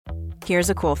Here's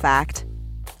a cool fact.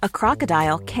 A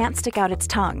crocodile can't stick out its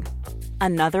tongue.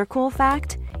 Another cool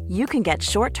fact, you can get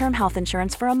short-term health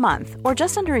insurance for a month or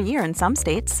just under a year in some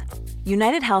states.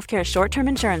 United Healthcare short-term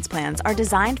insurance plans are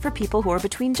designed for people who are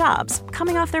between jobs,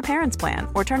 coming off their parents' plan,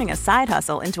 or turning a side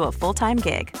hustle into a full-time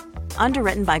gig.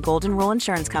 Underwritten by Golden Rule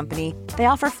Insurance Company, they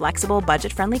offer flexible,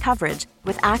 budget-friendly coverage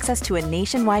with access to a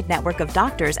nationwide network of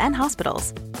doctors and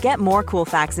hospitals. Get more cool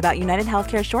facts about United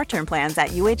Healthcare short-term plans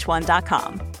at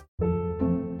uh1.com.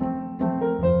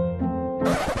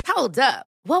 Hold up.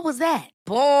 What was that?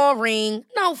 Boring.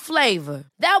 No flavor.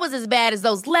 That was as bad as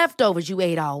those leftovers you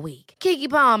ate all week. Keke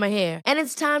Palmer here. And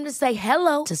it's time to say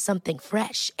hello to something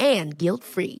fresh and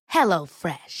guilt-free. Hello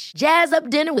Fresh. Jazz up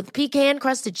dinner with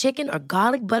pecan-crusted chicken or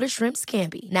garlic butter shrimp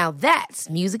scampi. Now that's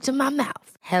music to my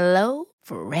mouth. Hello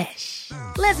Fresh.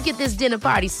 Let's get this dinner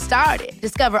party started.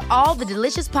 Discover all the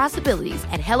delicious possibilities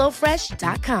at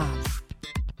hellofresh.com.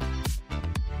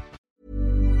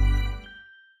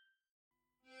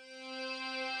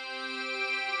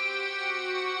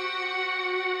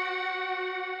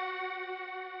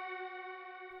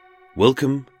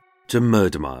 Welcome to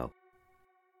Murder Mile,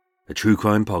 a true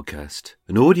crime podcast,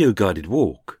 an audio-guided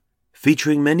walk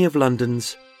featuring many of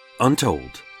London's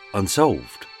untold,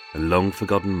 unsolved and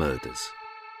long-forgotten murders,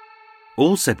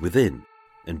 all set within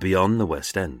and beyond the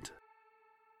West End.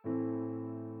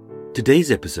 Today's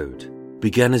episode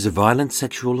began as a violent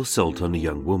sexual assault on a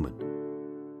young woman,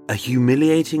 a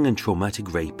humiliating and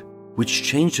traumatic rape which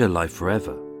changed her life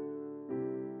forever.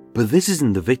 But this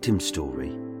isn't the victim's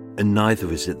story, and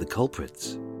neither is it the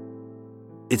culprits.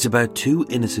 It's about two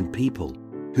innocent people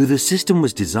who the system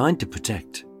was designed to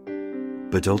protect,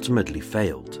 but ultimately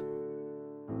failed.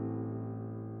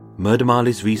 Murder Mile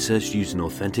is researched using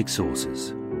authentic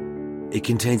sources. It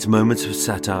contains moments of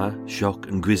satire, shock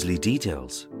and grisly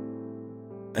details.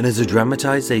 And as a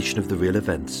dramatization of the real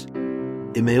events,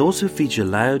 it may also feature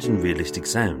loud and realistic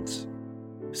sounds,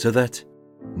 so that,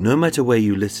 no matter where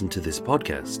you listen to this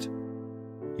podcast,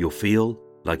 you'll feel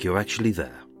like you're actually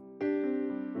there.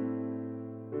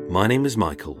 My name is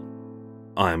Michael.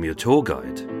 I am your tour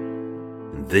guide,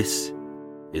 and this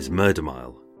is Murder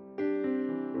Mile.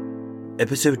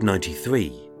 Episode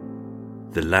 93,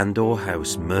 The Landor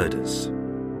House Murders.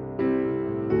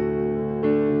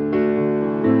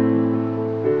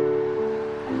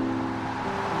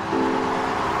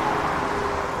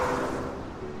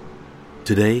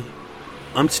 Today,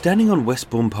 I'm standing on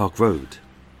Westbourne Park Road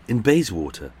in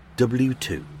Bayswater,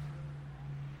 W2.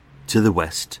 To the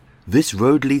west, this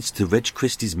road leads to Reg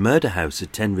Christie's murder house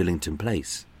at 10 Rillington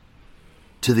Place.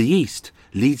 To the east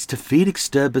leads to Felix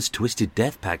Sturber's twisted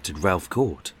death pact at Ralph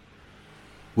Court.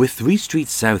 We're 3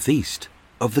 streets southeast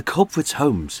of the culprits'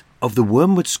 homes of the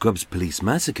Wormwood Scrubs police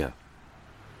massacre,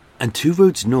 and 2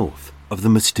 roads north of the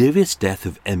mysterious death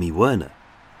of Emmy Werner.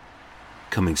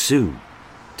 Coming soon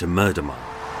to Murder Mile.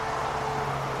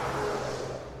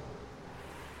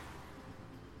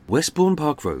 Westbourne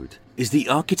Park Road is the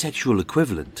architectural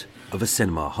equivalent of a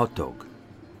cinema hot dog.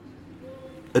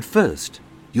 At first,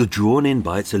 you're drawn in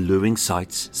by its alluring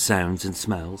sights, sounds and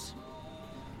smells.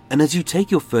 And as you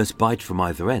take your first bite from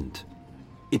either end,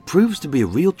 it proves to be a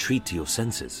real treat to your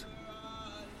senses.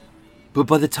 But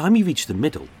by the time you reach the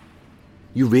middle,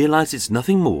 you realise it's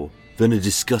nothing more than a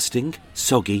disgusting,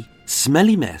 soggy,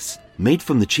 smelly mess made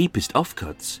from the cheapest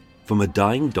offcuts from a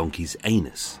dying donkey's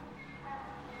anus.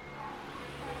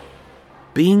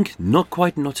 Being not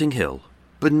quite Notting Hill,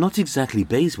 but not exactly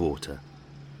Bayswater,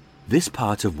 this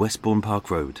part of Westbourne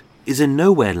Park Road is a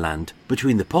nowhere land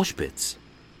between the posh bits,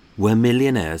 where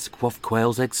millionaires quaff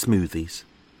quail's egg smoothies,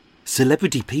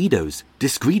 celebrity pedos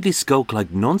discreetly skulk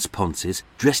like nonce-ponces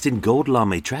dressed in gold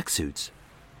lame tracksuits,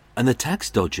 and the tax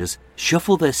dodgers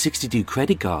shuffle their 62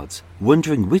 credit cards,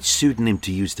 wondering which pseudonym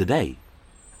to use today.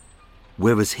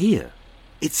 Whereas here,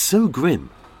 it's so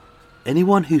grim,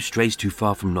 anyone who strays too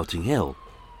far from Notting Hill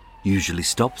usually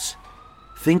stops,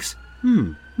 thinks,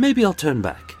 maybe I'll turn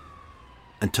back,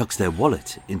 and tucks their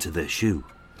wallet into their shoe.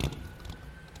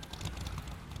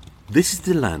 This is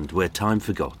the land where time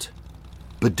forgot,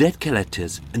 but debt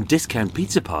collectors and discount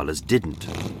pizza parlours didn't.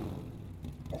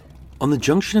 On the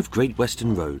junction of Great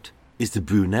Western Road is the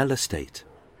Brunel Estate,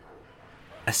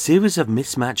 a series of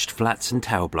mismatched flats and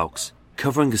tower blocks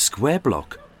covering a square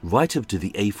block right up to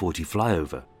the A40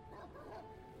 flyover.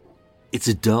 It's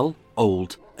a dull,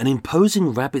 old, and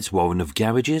imposing rabbit's warren of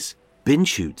garages, bin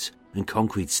chutes, and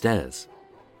concrete stairs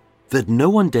that no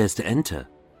one dares to enter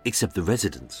except the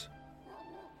residents.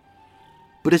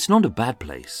 But it's not a bad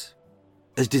place,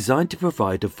 as designed to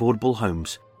provide affordable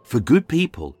homes for good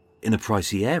people in a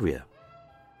pricey area.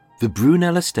 The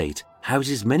Brunel Estate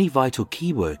houses many vital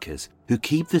key workers who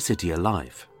keep the city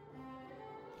alive,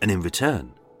 and in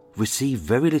return receive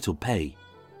very little pay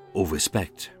or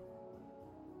respect.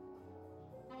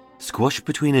 Squashed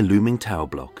between a looming tower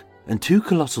block and two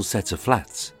colossal sets of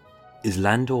flats is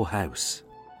Landor House,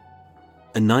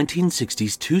 a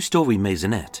 1960s two-story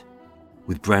maisonette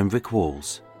with brown brick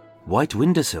walls, white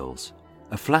windowsills,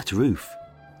 a flat roof,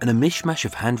 and a mishmash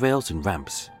of handrails and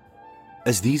ramps,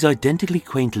 as these identically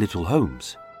quaint little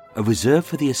homes are reserved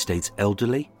for the estate's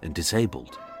elderly and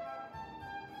disabled.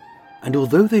 And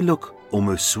although they look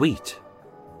almost sweet,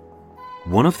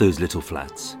 one of those little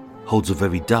flats holds a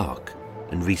very dark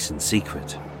and recent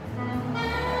secret.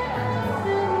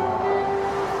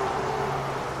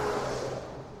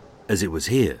 As it was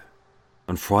here,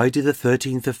 on Friday the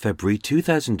 13th of February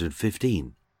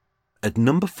 2015, at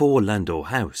number 4 Landor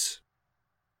House,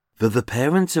 that the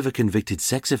parents of a convicted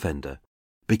sex offender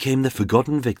became the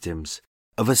forgotten victims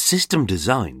of a system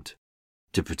designed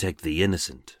to protect the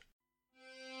innocent.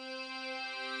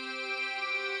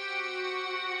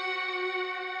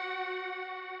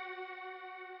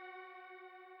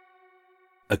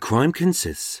 A crime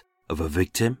consists of a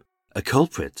victim, a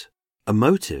culprit, a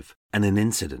motive, and an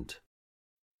incident.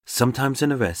 Sometimes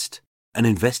an arrest, an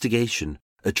investigation,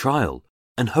 a trial,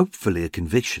 and hopefully a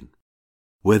conviction,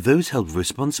 where those held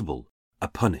responsible are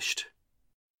punished.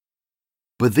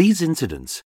 But these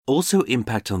incidents also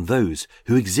impact on those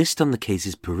who exist on the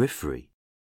case's periphery.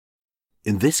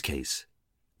 In this case,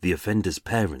 the offender's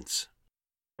parents.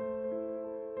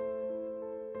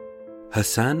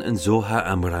 Hassan and Zohar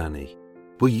Amrani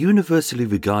were universally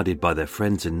regarded by their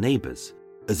friends and neighbors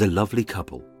as a lovely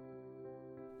couple.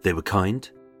 They were kind,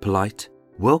 polite,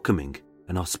 welcoming,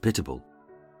 and hospitable.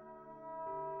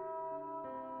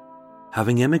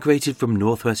 Having emigrated from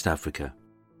Northwest Africa,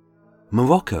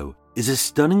 Morocco is a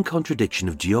stunning contradiction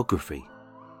of geography.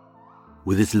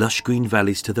 With its lush green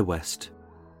valleys to the west,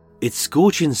 its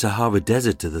scorching Sahara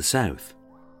Desert to the south,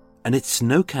 and its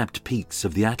snow-capped peaks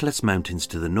of the Atlas Mountains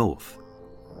to the north.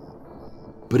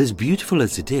 But as beautiful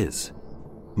as it is,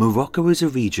 Morocco is a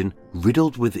region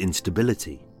riddled with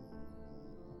instability.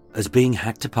 As being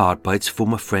hacked apart by its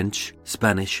former French,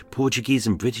 Spanish, Portuguese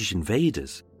and British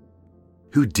invaders,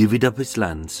 who divvied up its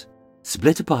lands,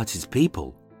 split apart its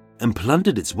people, and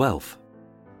plundered its wealth.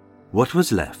 What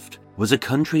was left was a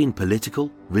country in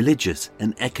political, religious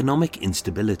and economic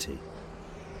instability.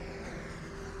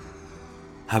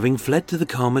 Having fled to the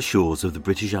calmer shores of the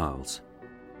British Isles,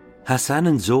 Hassan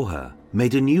and Zohar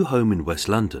made a new home in West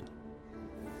London.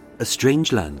 A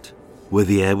strange land where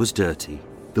the air was dirty,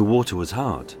 the water was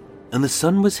hard, and the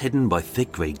sun was hidden by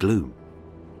thick grey gloom.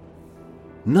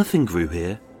 Nothing grew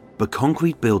here but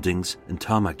concrete buildings and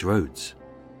tarmacked roads.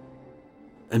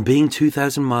 And being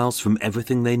 2,000 miles from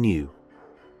everything they knew,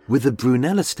 with the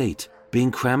Brunel estate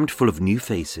being crammed full of new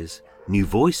faces, new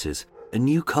voices, and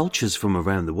new cultures from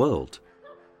around the world,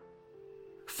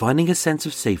 finding a sense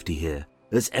of safety here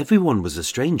as everyone was a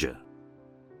stranger,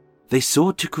 they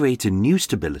sought to create a new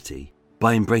stability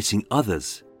by embracing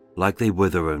others like they were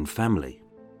their own family.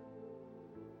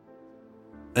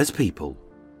 As people,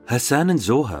 Hassan and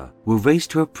Zohar were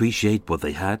raised to appreciate what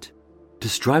they had, to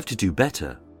strive to do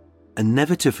better, and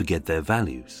never to forget their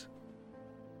values.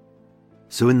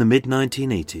 So in the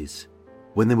mid-1980s,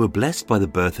 when they were blessed by the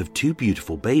birth of 2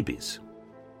 beautiful babies,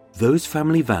 those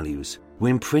family values were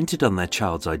imprinted on their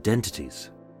child's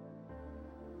identities.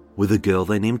 With a girl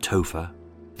they named Tofa,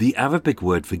 the Arabic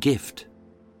word for gift,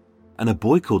 and a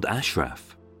boy called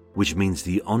Ashraf, which means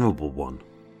the honorable one.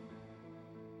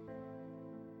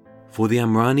 For the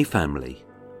Amrani family,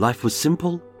 life was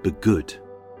simple but good.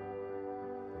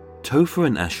 Tofa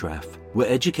and Ashraf were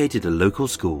educated at local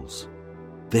schools.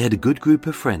 They had a good group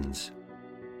of friends.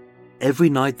 Every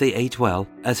night they ate well,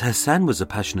 as Hassan was a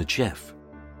passionate chef.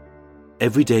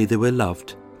 Every day they were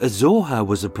loved, as Zohar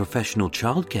was a professional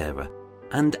child carer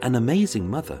and an amazing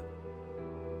mother.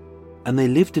 And they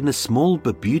lived in a small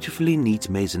but beautifully neat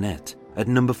maisonette at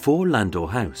number 4 Landor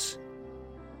House,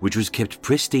 which was kept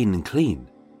pristine and clean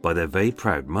by their very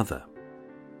proud mother.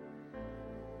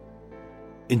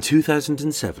 In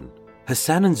 2007,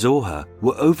 Hassan and Zohar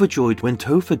were overjoyed when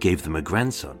Tofa gave them a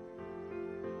grandson.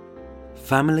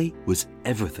 Family was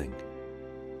everything,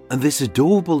 and this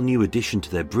adorable new addition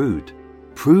to their brood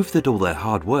proved that all their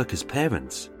hard work as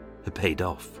parents had paid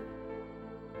off.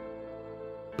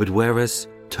 But whereas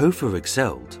Tofa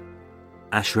excelled,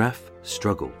 Ashraf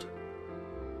struggled.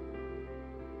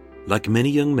 Like many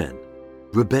young men,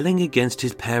 rebelling against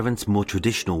his parents' more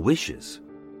traditional wishes,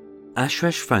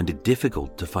 Ashraf found it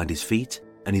difficult to find his feet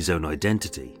and his own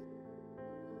identity.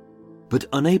 But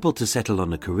unable to settle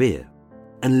on a career,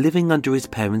 and living under his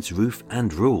parents' roof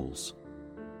and rules.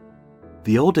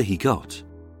 The older he got,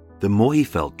 the more he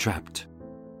felt trapped.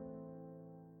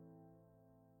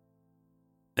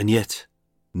 And yet,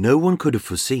 no one could have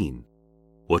foreseen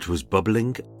what was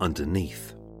bubbling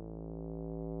underneath.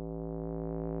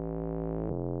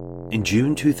 In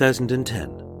June 2010,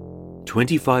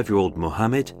 25-year-old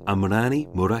Mohammed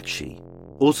Amrani Murakshi,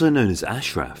 also known as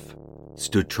Ashraf,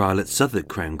 stood trial at Southwark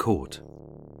Crown Court.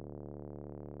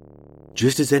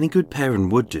 Just as any good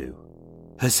parent would do,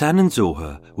 Hassan and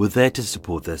Zohar were there to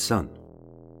support their son.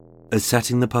 As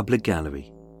sat in the public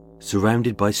gallery,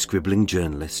 surrounded by scribbling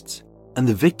journalists and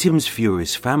the victim's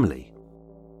furious family,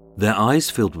 their eyes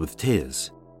filled with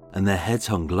tears and their heads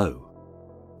hung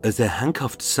low as their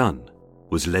handcuffed son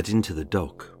was led into the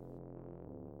dock.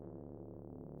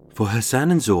 For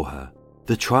Hassan and Zohar,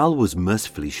 the trial was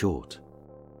mercifully short.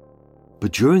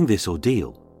 But during this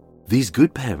ordeal, these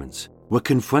good parents were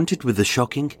confronted with the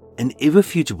shocking and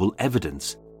irrefutable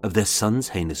evidence of their son's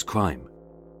heinous crime.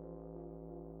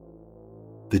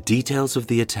 The details of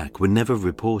the attack were never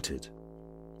reported,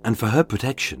 and for her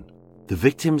protection, the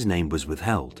victim's name was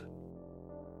withheld.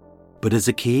 But as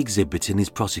a key exhibit in his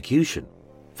prosecution,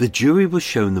 the jury was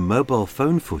shown the mobile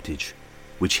phone footage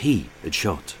which he had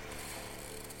shot.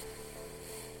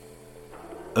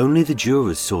 Only the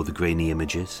jurors saw the grainy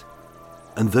images,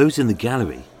 and those in the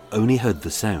gallery only heard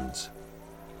the sounds.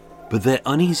 But their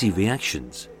uneasy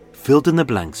reactions filled in the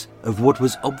blanks of what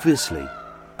was obviously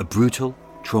a brutal,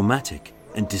 traumatic,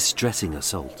 and distressing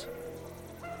assault.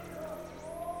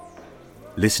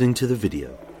 Listening to the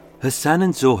video, Hassan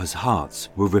and Zohar's hearts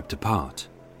were ripped apart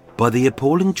by the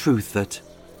appalling truth that,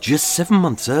 just 7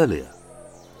 months earlier,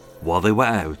 while they were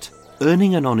out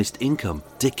earning an honest income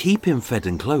to keep him fed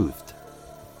and clothed,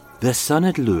 their son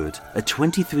had lured a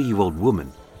 23-year-old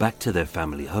woman back to their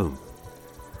family home.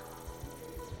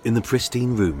 In the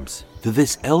pristine rooms that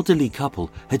this elderly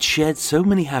couple had shared so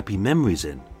many happy memories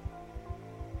in,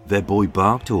 their boy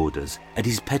barked orders at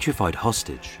his petrified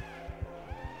hostage,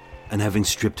 and having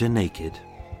stripped her naked,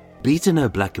 beaten her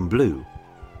black and blue,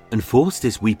 and forced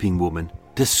this weeping woman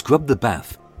to scrub the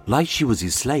bath like she was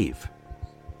his slave,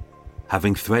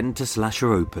 having threatened to slash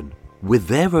her open with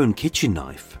their own kitchen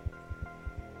knife,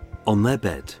 on their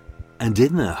bed and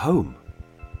in their home,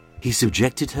 he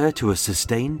subjected her to a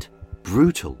sustained,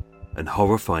 brutal, and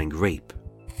horrifying rape.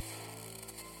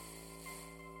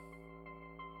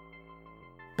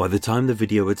 By the time the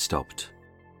video had stopped,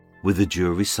 with the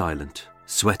jury silent,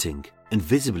 sweating, and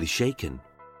visibly shaken,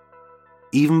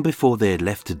 even before they had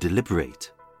left to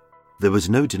deliberate, there was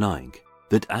no denying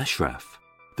that Ashraf,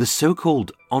 the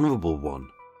so-called honourable one,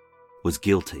 was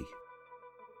guilty.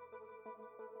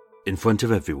 In front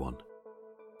of everyone,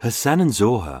 Hassan and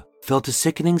Zohar felt a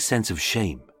sickening sense of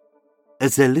shame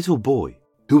as their little boy,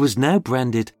 who was now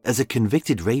branded as a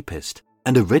convicted rapist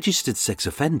and a registered sex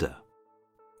offender,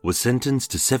 was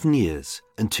sentenced to 7 years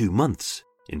and 2 months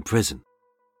in prison.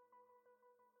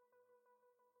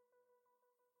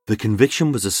 The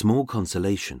conviction was a small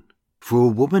consolation for a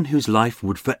woman whose life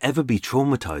would forever be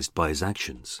traumatized by his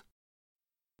actions.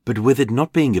 But with it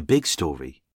not being a big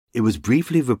story, it was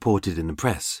briefly reported in the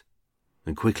press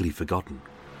and quickly forgotten.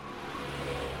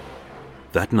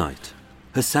 That night,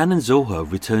 Hassan and Zohar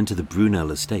returned to the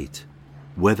Brunel estate,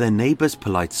 where their neighbours'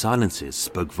 polite silences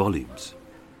spoke volumes.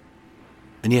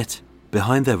 And yet,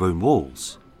 behind their own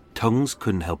walls, tongues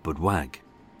couldn't help but wag.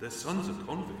 Their son's a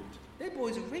convict. Their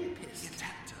boy's a rapist. He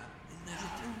attacked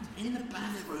her in the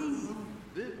bathroom.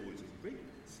 Their boy's a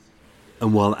rapist.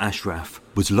 And while Ashraf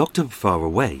was locked up far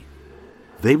away,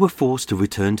 they were forced to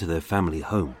return to their family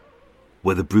home,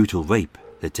 where the brutal rape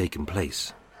had taken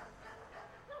place.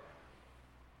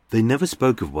 They never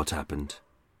spoke of what happened,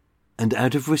 and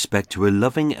out of respect to a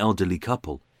loving elderly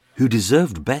couple who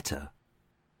deserved better,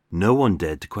 no one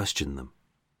dared to question them.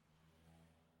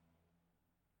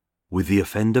 With the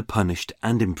offender punished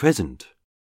and imprisoned,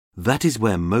 that is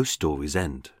where most stories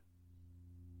end.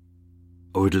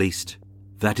 Or at least,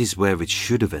 that is where it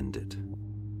should have ended.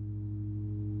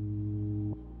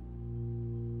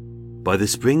 By the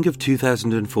spring of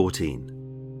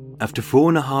 2014, after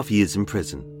 4.5 years in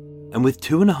prison, and with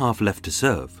 2.5 left to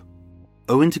serve,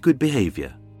 owing to good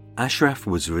behaviour, Ashraf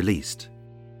was released.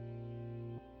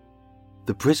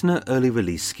 The prisoner early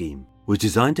release scheme was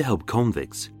designed to help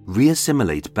convicts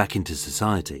re-assimilate back into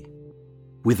society,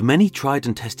 with many tried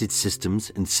and tested systems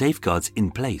and safeguards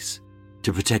in place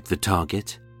to protect the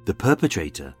target, the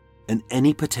perpetrator, and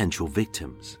any potential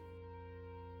victims.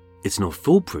 It's not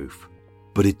foolproof,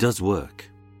 but it does work.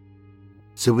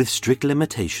 So with strict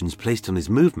limitations placed on his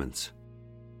movements,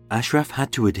 Ashraf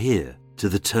had to adhere to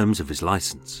the terms of his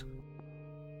license.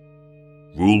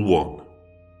 Rule 1.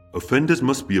 Offenders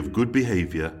must be of good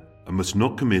behaviour and must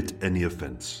not commit any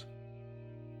offence.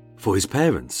 For his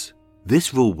parents,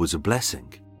 this rule was a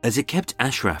blessing, as it kept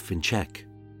Ashraf in check.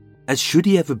 As should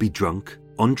he ever be drunk,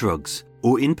 on drugs,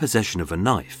 or in possession of a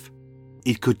knife,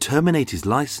 it could terminate his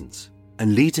license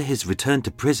and lead to his return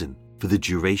to prison for the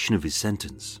duration of his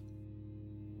sentence.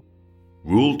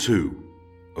 Rule 2.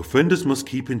 Offenders must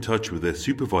keep in touch with their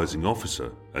supervising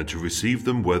officer and to receive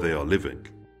them where they are living.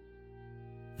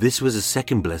 This was a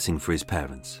second blessing for his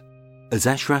parents, as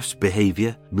Ashraf's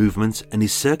behaviour, movements and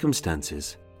his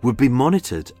circumstances would be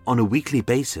monitored on a weekly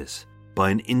basis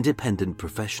by an independent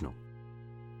professional.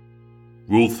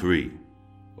 Rule 3.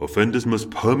 Offenders must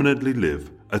permanently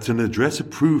live at an address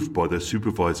approved by their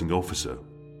supervising officer.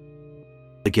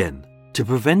 Again, to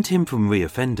prevent him from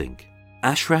re-offending,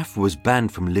 Ashraf was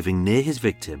banned from living near his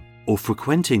victim or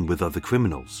frequenting with other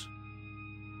criminals.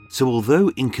 So although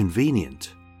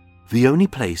inconvenient, the only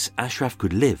place Ashraf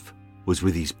could live was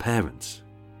with his parents.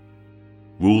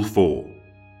 Rule 4.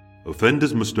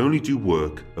 Offenders must only do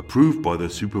work approved by their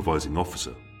supervising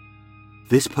officer.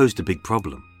 This posed a big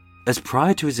problem, as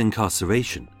prior to his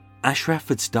incarceration, Ashraf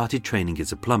had started training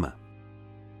as a plumber.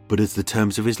 But as the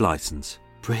terms of his license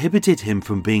prohibited him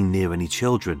from being near any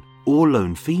children or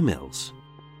lone females,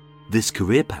 this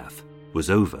career path was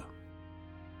over.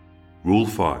 Rule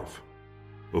 5.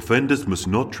 Offenders must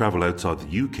not travel outside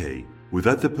the UK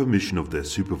without the permission of their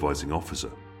supervising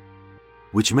officer.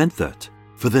 Which meant that,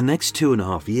 for the next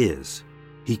 2.5 years,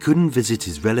 he couldn't visit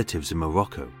his relatives in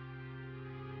Morocco.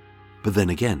 But then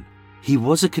again, he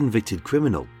was a convicted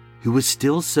criminal who was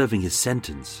still serving his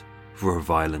sentence for a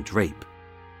violent rape.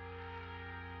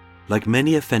 Like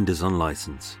many offenders on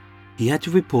license, he had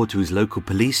to report to his local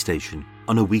police station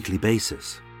on a weekly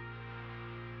basis.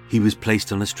 He was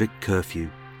placed on a strict curfew,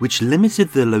 which limited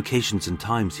the locations and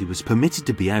times he was permitted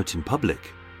to be out in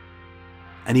public.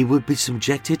 And he would be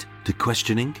subjected to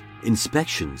questioning,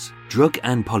 inspections, drug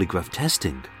and polygraph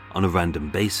testing on a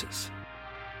random basis.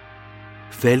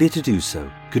 Failure to do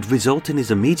so could result in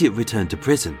his immediate return to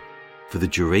prison for the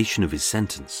duration of his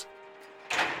sentence.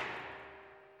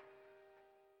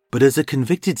 But as a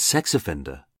convicted sex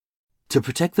offender, to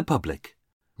protect the public,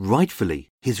 rightfully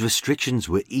his restrictions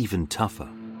were even tougher.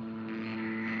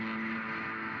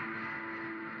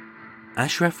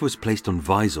 Ashraf was placed on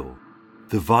VISOR,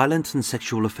 the Violent and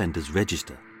Sexual Offenders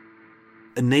Register,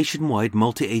 a nationwide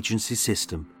multi-agency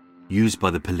system used by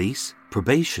the police,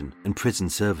 probation and prison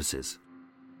services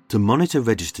to monitor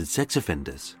registered sex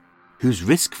offenders whose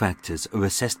risk factors are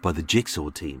assessed by the Jigsaw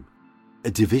Team,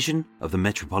 a division of the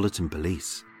Metropolitan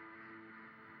Police.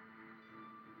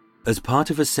 As part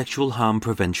of a sexual harm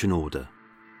prevention order,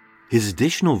 his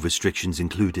additional restrictions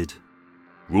included: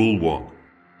 Rule 1.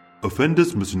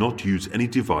 Offenders must not use any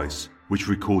device which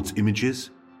records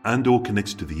images and/or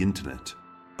connects to the internet,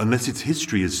 unless its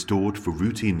history is stored for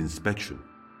routine inspection.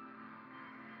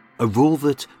 A rule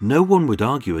that no one would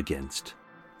argue against,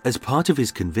 as part of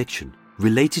his conviction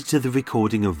related to the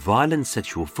recording of violent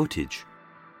sexual footage,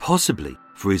 possibly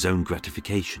for his own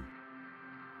gratification.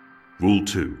 Rule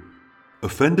 2.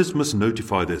 Offenders must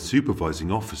notify their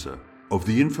supervising officer of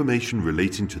the information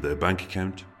relating to their bank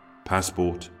account,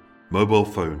 passport, mobile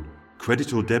phone,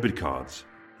 credit or debit cards,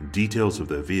 and details of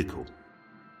their vehicle.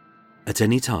 At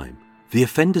any time, the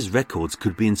offender's records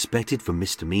could be inspected for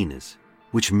misdemeanors,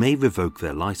 which may revoke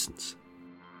their license.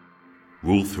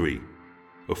 Rule 3.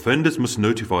 Offenders must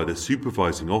notify their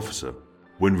supervising officer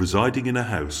when residing in a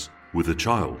house with a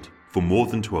child for more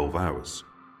than 12 hours,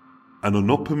 and are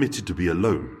not permitted to be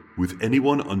alone with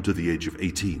anyone under the age of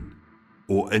 18,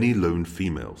 or any lone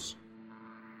females.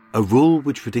 A rule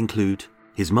which would include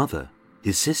his mother,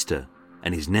 his sister,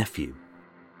 and his nephew.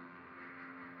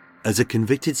 As a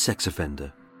convicted sex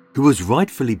offender who was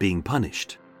rightfully being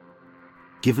punished,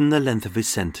 given the length of his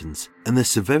sentence and the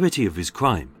severity of his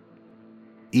crime,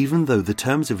 even though the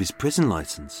terms of his prison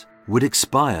license would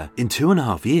expire in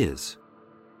 2.5 years,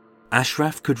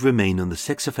 Ashraf could remain on the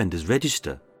sex offenders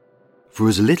register for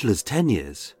as little as 10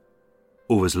 years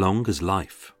or as long as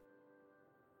life.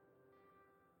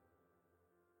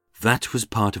 That was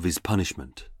part of his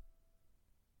punishment.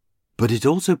 But it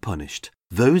also punished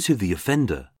those who the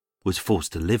offender was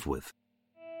forced to live with.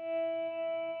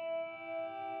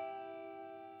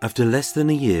 After less than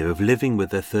a year of living with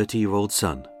their 30-year-old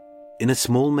son in a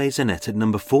small maisonette at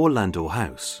number 4 Landor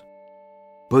House,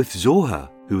 both Zohar,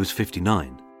 who was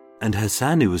 59, and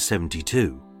Hassan, who was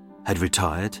 72, had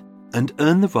retired and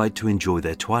earned the right to enjoy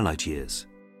their twilight years.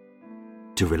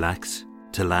 To relax,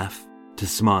 to laugh, to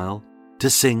smile, to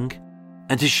sing,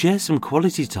 and to share some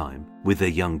quality time with their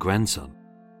young grandson.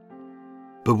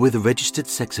 but with a registered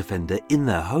sex offender in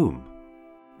their home,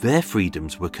 their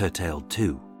freedoms were curtailed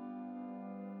too.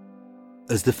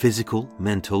 As the physical,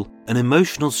 mental, and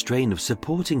emotional strain of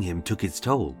supporting him took its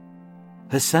toll,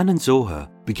 Hassan and Zohar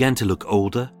began to look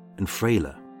older and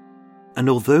frailer, and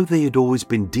although they had always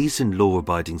been decent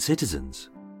law-abiding citizens,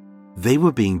 they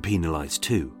were being penalized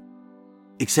too,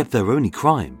 except their only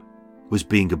crime was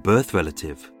being a birth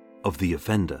relative of the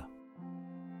offender.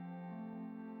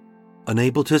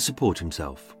 Unable to support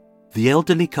himself, the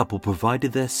elderly couple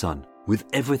provided their son with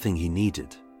everything he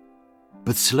needed,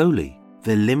 but slowly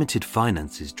their limited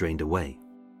finances drained away.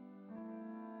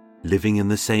 Living in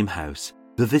the same house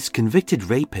that this convicted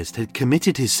rapist had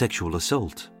committed his sexual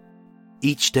assault,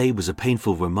 each day was a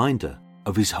painful reminder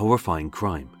of his horrifying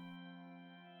crime.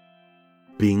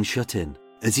 Being shut in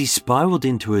as he spiraled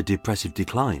into a depressive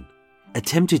decline,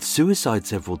 attempted suicide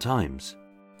several times,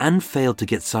 and failed to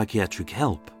get psychiatric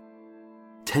help,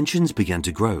 tensions began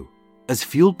to grow as,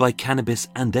 fueled by cannabis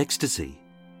and ecstasy,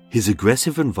 his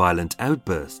aggressive and violent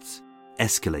outbursts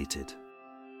escalated.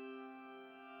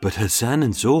 But Hassan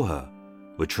and Zohar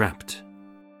were trapped.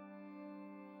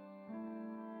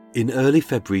 In early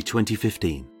February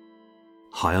 2015,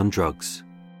 high on drugs,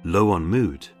 low on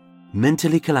mood,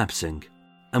 mentally collapsing,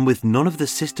 and with none of the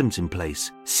systems in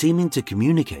place seeming to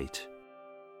communicate,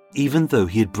 even though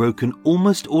he had broken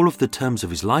almost all of the terms of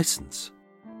his license,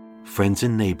 friends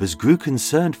and neighbors grew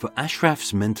concerned for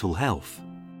Ashraf's mental health,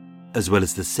 as well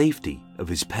as the safety of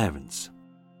his parents.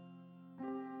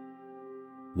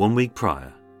 1 week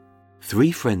prior,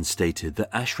 3 friends stated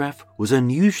that Ashraf was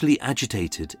unusually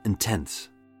agitated and tense.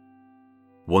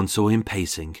 One saw him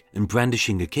pacing and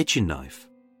brandishing a kitchen knife.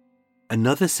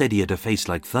 Another said he had a face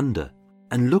like thunder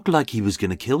and looked like he was going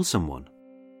to kill someone.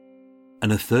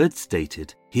 And a third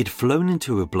stated he had flown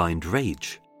into a blind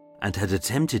rage and had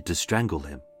attempted to strangle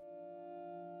him.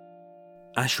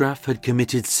 Ashraf had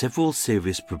committed several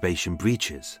serious probation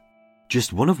breaches,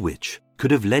 just one of which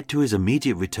could have led to his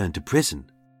immediate return to prison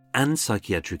and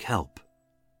psychiatric help.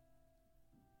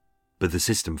 But the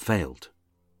system failed,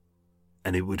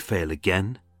 and it would fail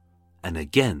again and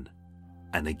again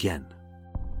and again.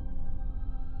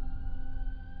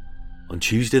 On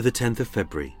Tuesday the 10th of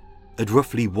February, at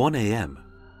roughly 1 a.m,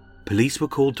 police were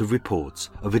called to reports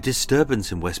of a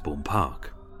disturbance in Westbourne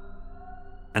Park.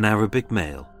 An Arabic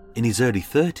male in his early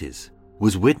 30s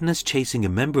was witnessed chasing a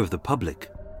member of the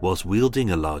public whilst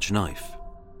wielding a large knife.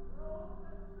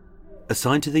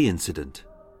 Assigned to the incident,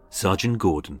 Sergeant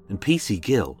Gordon and PC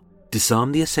Gill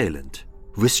disarmed the assailant,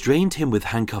 restrained him with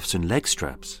handcuffs and leg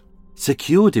straps,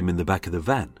 secured him in the back of the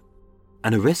van,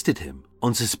 and arrested him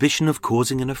on suspicion of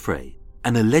causing an affray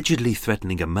and allegedly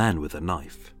threatening a man with a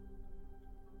knife.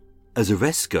 As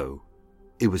arrests go,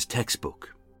 it was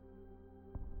textbook.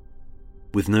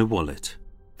 With no wallet,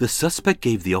 the suspect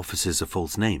gave the officers a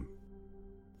false name,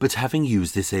 but having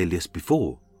used this alias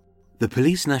before, the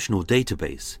police national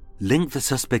database linked the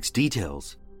suspect's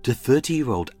details to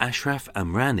 30-year-old Ashraf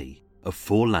Amrani of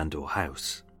 4 Landor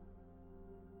House.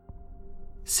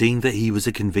 Seeing that he was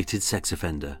a convicted sex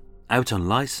offender, out on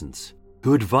license,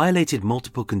 who had violated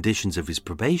multiple conditions of his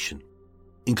probation,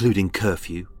 including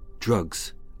curfew,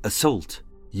 drugs, assault,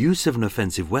 use of an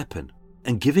offensive weapon,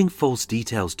 and giving false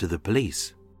details to the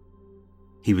police,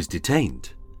 he was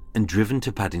detained and driven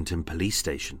to Paddington Police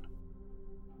Station.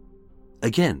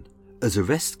 Again, as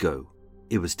arrests go,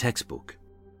 it was textbook.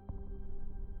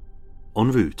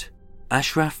 En route,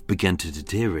 Ashraf began to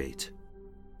deteriorate,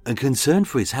 and concerned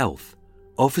for his health,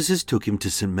 officers took him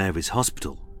to St Mary's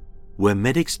Hospital, where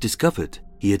medics discovered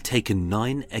he had taken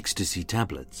 9 ecstasy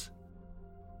tablets.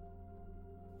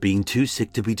 Being too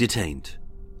sick to be detained,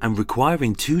 and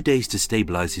requiring 2 days to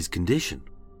stabilize his condition,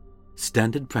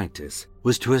 standard practice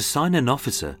was to assign an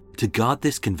officer to guard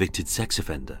this convicted sex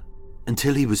offender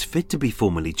until he was fit to be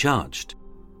formally charged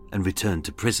and returned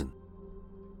to prison.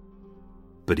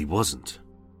 But he wasn't.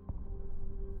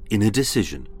 In a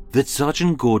decision that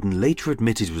Sergeant Gordon later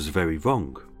admitted was very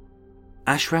wrong,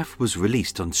 Ashraf was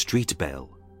released on street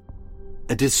bail,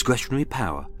 a discretionary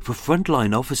power for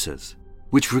frontline officers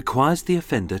which requires the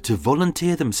offender to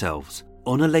volunteer themselves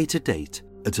on a later date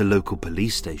at a local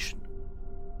police station,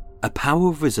 a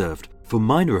power reserved for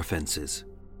minor offences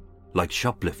like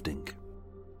shoplifting.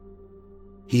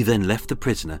 He then left the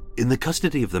prisoner in the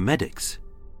custody of the medics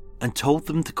and told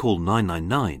them to call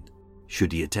 999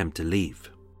 should he attempt to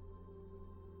leave.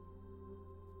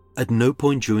 At no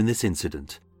point during this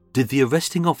incident did the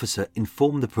arresting officer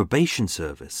inform the probation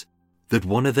service that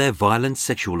one of their violent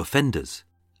sexual offenders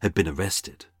had been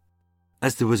arrested,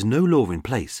 as there was no law in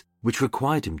place which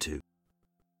required him to.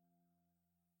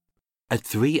 At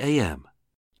 3 a.m,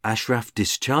 Ashraf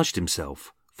discharged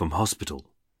himself from hospital.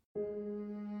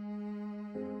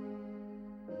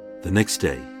 The next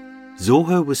day,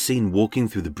 Zohar was seen walking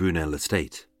through the Brunel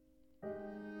estate.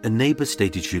 A neighbour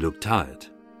stated she looked tired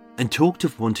and talked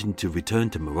of wanting to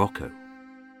return to Morocco.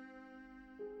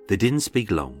 They didn't speak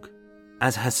long,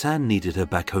 as Hassan needed her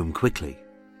back home quickly.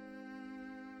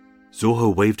 Zohar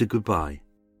waved her goodbye,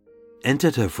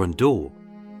 entered her front door,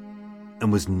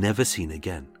 and was never seen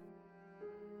again.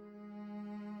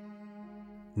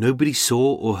 Nobody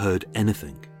saw or heard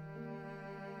anything.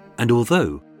 And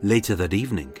although, later that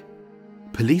evening,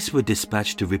 police were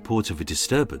dispatched to report of a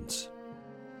disturbance,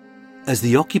 as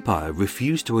the occupier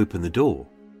refused to open the door,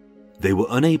 they were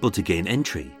unable to gain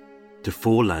entry to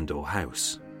 4 Landor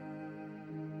House.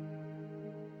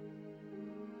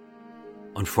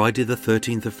 On Friday the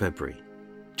 13th of February,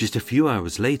 just a few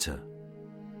hours later,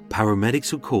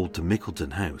 paramedics were called to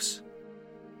Mickleton House,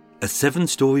 a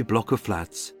 7-story block of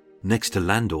flats next to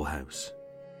Landor House.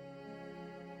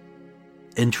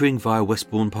 Entering via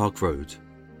Westbourne Park Road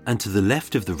and to the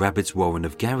left of the Rabbit's Warren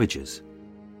of garages,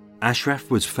 Ashraf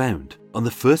was found on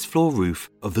the first-floor roof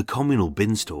of the communal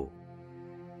bin store.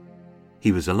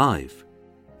 He was alive,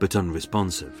 but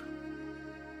unresponsive.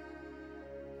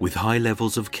 With high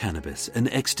levels of cannabis and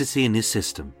ecstasy in his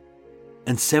system,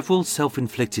 and several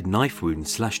self-inflicted knife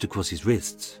wounds slashed across his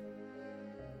wrists,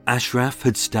 Ashraf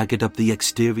had staggered up the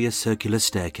exterior circular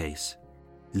staircase,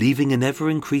 leaving an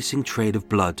ever-increasing trail of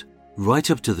blood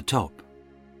right up to the top.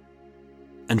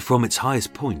 And from its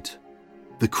highest point,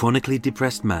 the chronically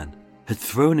depressed man had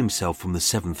thrown himself from the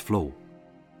 7th floor,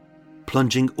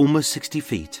 plunging almost 60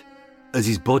 feet as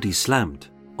his body slammed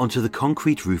onto the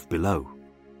concrete roof below,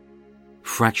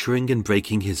 fracturing and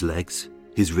breaking his legs,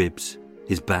 his ribs,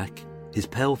 his back, his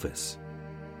pelvis,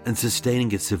 and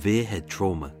sustaining a severe head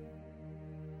trauma.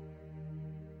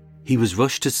 He was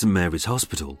rushed to St Mary's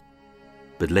Hospital,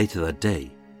 but later that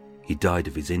day, he died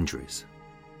of his injuries.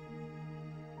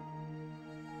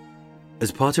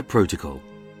 As part of protocol,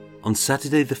 on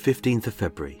Saturday the 15th of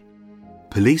February,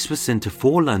 police were sent to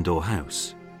 4 Landor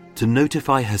House to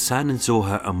notify Hassan and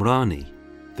Zohar Amrani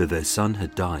that their son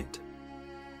had died.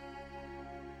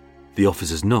 The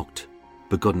officers knocked,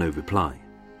 but got no reply.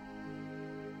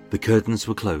 The curtains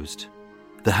were closed,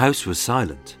 the house was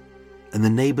silent, and the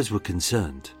neighbours were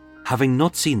concerned, having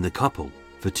not seen the couple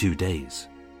for 2 days.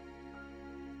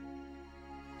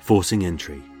 Forcing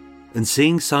entry and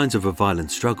seeing signs of a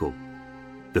violent struggle,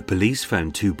 the police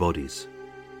found 2 bodies.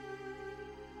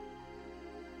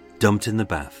 Dumped in the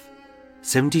bath,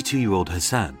 72-year-old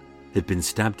Hassan had been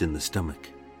stabbed in the stomach.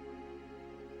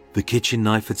 The kitchen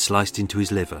knife had sliced into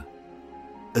his liver,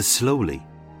 as slowly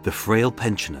the frail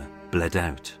pensioner bled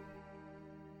out.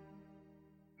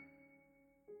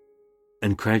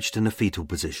 And crouched in a fetal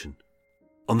position,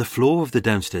 on the floor of the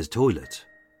downstairs toilet,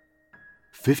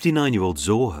 59-year-old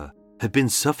Zohar had been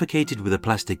suffocated with a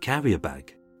plastic carrier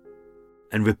bag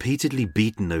and repeatedly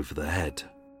beaten over the head.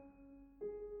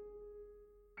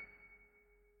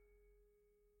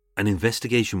 An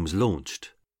investigation was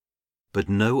launched, but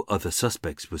no other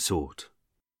suspects were sought.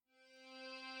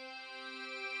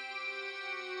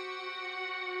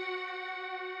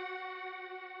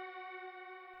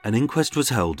 An inquest was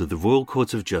held at the Royal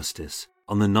Court of Justice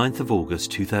on the 9th of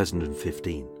August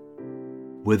 2015,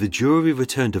 where the jury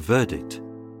returned a verdict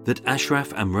that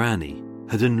Ashraf Amrani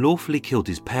had unlawfully killed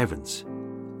his parents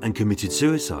and committed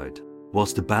suicide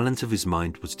whilst the balance of his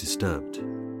mind was disturbed.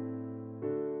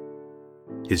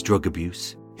 His drug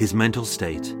abuse, his mental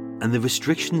state, and the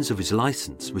restrictions of his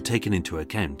license were taken into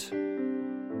account,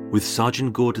 with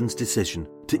Sergeant Gordon's decision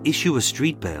to issue a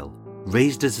street bail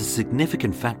raised as a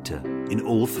significant factor in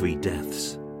all 3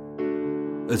 deaths,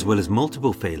 as well as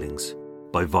multiple failings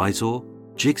by Visor,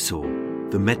 Jigsaw,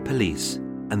 the Met Police,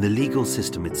 and the legal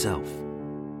system itself.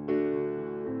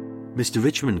 Mr.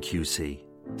 Richmond QC,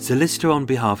 solicitor on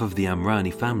behalf of the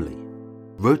Amrani family,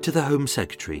 wrote to the Home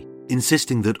Secretary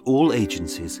insisting that all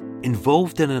agencies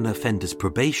involved in an offender's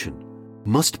probation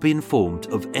must be informed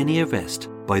of any arrest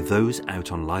by those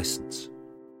out on licence.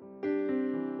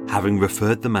 Having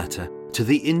referred the matter to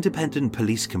the Independent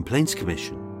Police Complaints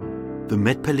Commission, the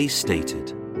Met Police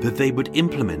stated that they would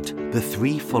implement the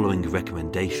 3 following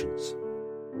recommendations.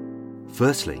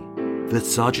 Firstly, that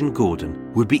Sergeant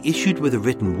Gordon would be issued with a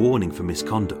written warning for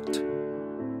misconduct.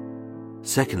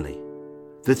 Secondly,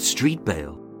 that street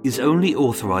bail is only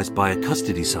authorised by a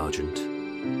custody sergeant.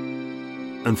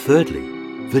 And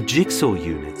thirdly, the Jigsaw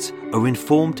units are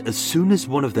informed as soon as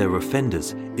one of their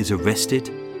offenders is arrested,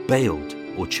 bailed,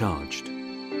 or charged.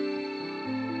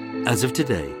 As of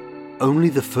today, only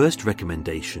the first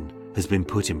recommendation has been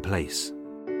put in place.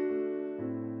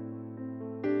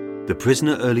 The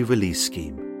Prisoner Early Release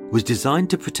Scheme was designed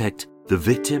to protect the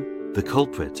victim, the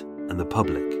culprit, and the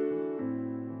public.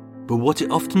 But what it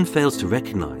often fails to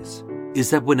recognise is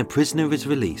that when a prisoner is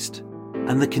released,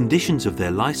 and the conditions of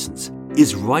their licence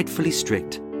is rightfully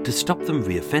strict to stop them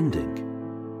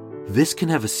reoffending, this can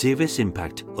have a serious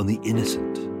impact on the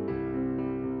innocent.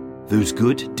 Those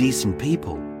good, decent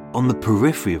people on the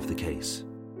periphery of the case,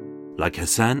 like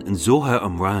Hassan and Zohar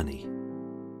Amrani,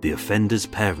 the offender's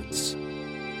parents.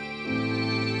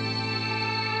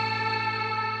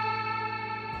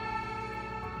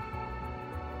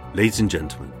 Ladies and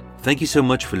gentlemen, thank you so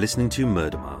much for listening to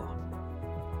Murder Mile.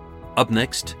 Up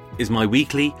next is my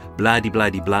weekly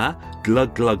blah-de-blah-de-blah,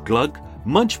 glug-glug-glug,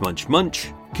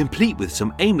 munch-munch-munch, complete with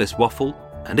some aimless waffle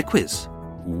and a quiz.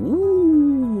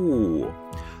 Ooh!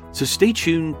 So stay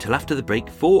tuned till after the break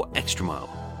for Extra Mile.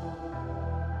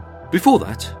 Before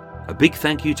that, a big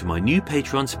thank you to my new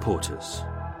Patreon supporters,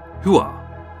 who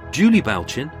are Julie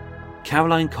Balchin,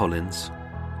 Caroline Collins,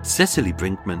 Cecily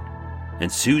Brinkman, and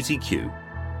Susie Q.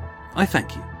 I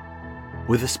thank you.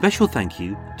 With a special thank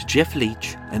you to Jeff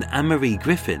Leach and Anne-Marie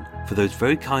Griffin for those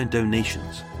very kind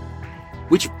donations,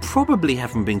 which probably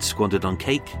haven't been squandered on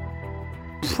cake.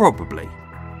 Probably.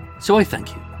 So I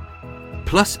thank you.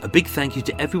 Plus a big thank you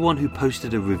to everyone who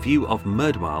posted a review of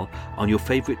Murder Mile on your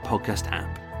favourite podcast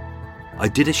app. I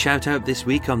did a shout out this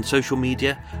week on social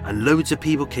media and loads of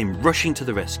people came rushing to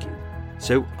the rescue.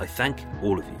 So I thank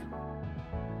all of you.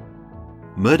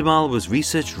 Murder Mile was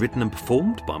researched, written and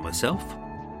performed by myself,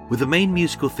 with the main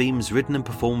musical themes written and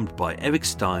performed by Eric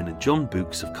Stein and John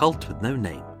Books of Cult With No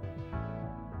Name.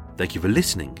 Thank you for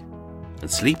listening, and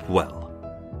sleep well.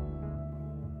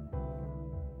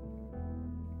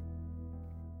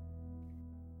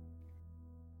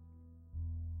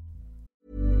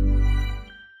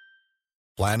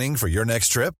 Planning for your next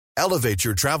trip? Elevate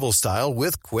your travel style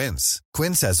with Quince.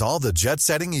 Quince has all the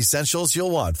jet-setting essentials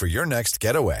you'll want for your next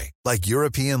getaway, like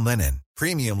European linen,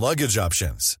 premium luggage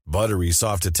options, buttery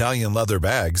soft Italian leather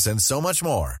bags, and so much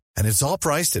more. And it's all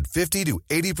priced at 50 to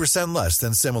 80% less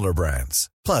than similar brands.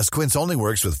 Plus, Quince only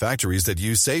works with factories that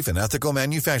use safe and ethical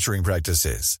manufacturing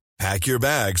practices. Pack your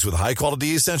bags with high-quality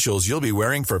essentials you'll be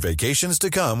wearing for vacations to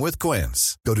come with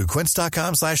Quince. Go to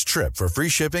quince.com/trip for free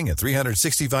shipping and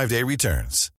 365-day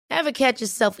returns. Ever catch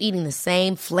yourself eating the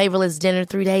same flavorless dinner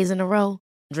 3 days in a row?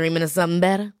 Dreaming of something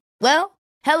better? Well,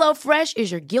 HelloFresh is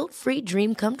your guilt-free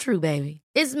dream come true, baby.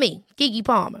 It's me, Keke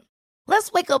Palmer.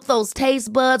 Let's wake up those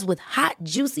taste buds with hot,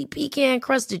 juicy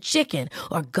pecan-crusted chicken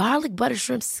or garlic butter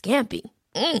shrimp scampi.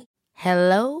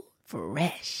 Hello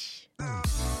Fresh.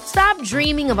 Stop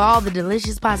dreaming of all the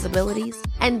delicious possibilities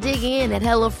and dig in at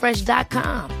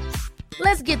HelloFresh.com.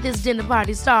 Let's get this dinner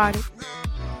party started.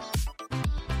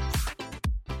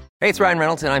 Hey, it's Ryan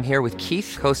Reynolds, and I'm here with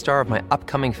Keith, co-star of my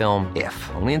upcoming film,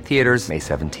 If, only in theaters May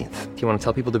 17th. Do you want to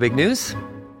tell people the big news?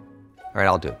 All right,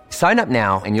 I'll do it. Sign up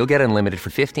now and you'll get unlimited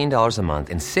for $15 a month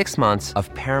and 6 months of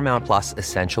Paramount Plus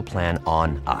Essential Plan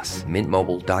on us.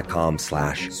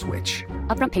 MintMobile.com/switch.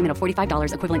 Upfront payment of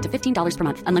 $45 equivalent to $15 per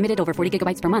month. Unlimited over 40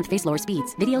 gigabytes per month. Face lower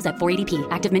speeds. Videos at 480p.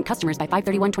 Active Mint customers by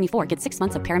 531.24 get 6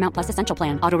 months of Paramount Plus Essential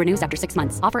Plan. Auto renews after 6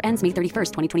 months. Offer ends May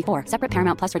 31st, 2024. Separate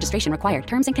Paramount Plus registration required.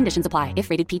 Terms and conditions apply if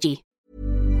rated PG.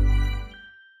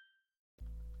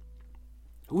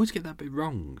 I always get that bit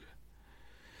wrong.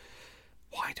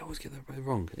 Why do I always get that bit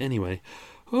wrong? Anyway.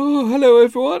 Oh, hello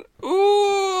everyone.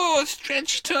 Oh,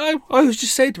 stretch time. I was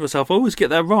just saying to myself, I always get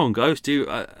that wrong. I always do.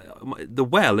 The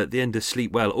well at the end of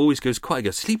sleep well always goes quiet. I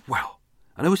go, sleep well.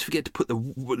 And I always forget to put the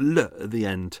l at the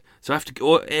end. So I have to,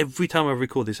 or every time I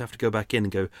record this, I have to go back in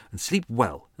and go, and sleep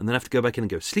well. And then I have to go back in and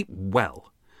go, sleep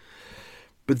well.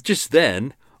 But just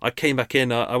then, I came back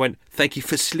in, I went, thank you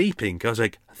for sleeping. I was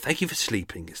like, thank you for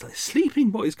sleeping. It's like,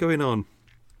 sleeping? What is going on?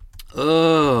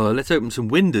 Oh, let's open some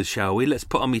windows, shall we? Let's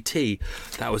put on me tea.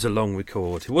 That was a long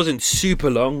record. It wasn't super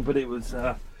long, but it was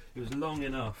long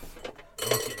enough.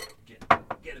 Get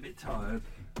a bit tired.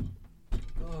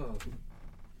 Oh.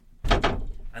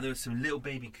 And there was some little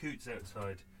baby coots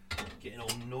outside, getting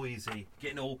all noisy,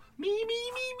 getting all me.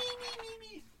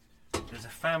 There's a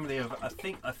family of, I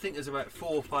think there's about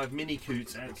 4 or 5 mini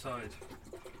coots outside.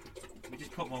 Let me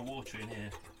just put my water in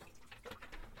here.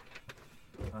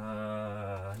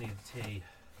 I need tea.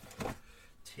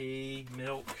 Tea,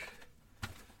 milk,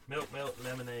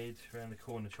 lemonade around the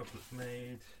corner, chocolate's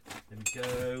made. There we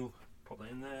go. Pop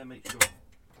that in there, make sure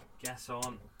gas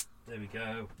on. There we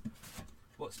go.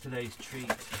 What's today's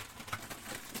treat?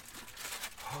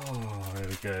 Oh, there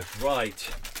we go. Right.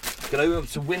 Gonna open up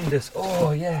some windows.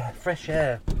 Oh yeah, fresh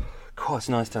air. God, it's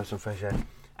nice to have some fresh air.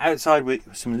 Outside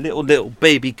with some little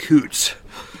baby coots.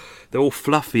 They're all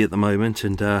fluffy at the moment,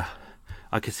 and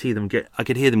I could hear them going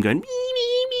me,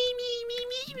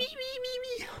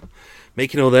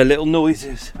 making all their little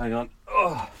noises. Hang on.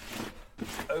 Oh,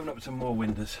 open up some more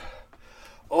windows.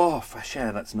 Oh, fresh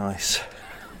air, that's nice.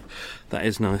 That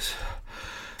is nice.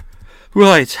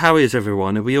 Right, how is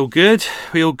everyone? Are we all good?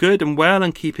 Are we all good and well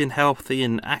and keeping healthy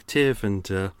and active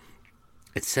and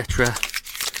etc.?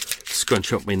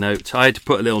 Scrunch up my note. I had to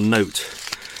put a little note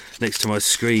next to my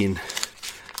screen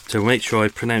to make sure I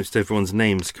pronounced everyone's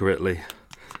names correctly.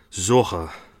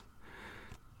 Zohar.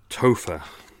 Topher.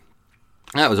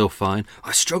 That was all fine.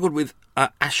 I struggled with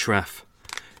Ashraf.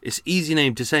 It's easy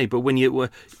name to say, but when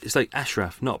it's like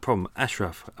Ashraf, not a problem.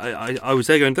 Ashraf. I was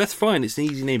there going, that's fine. It's an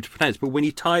easy name to pronounce, but when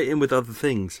you tie it in with other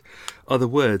things, other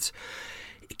words,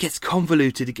 it gets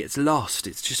convoluted. It gets lost.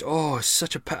 It's just it's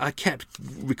such a. I kept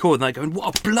recording that, going,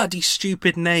 what a bloody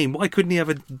stupid name. Why couldn't he have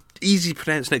an easy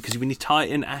pronounced name? Because when you tie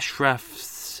it in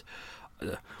Ashraf's,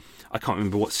 I can't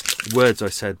remember what words I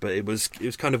said, but it was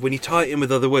kind of when you tie it in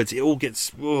with other words, it all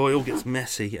gets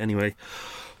messy. Anyway,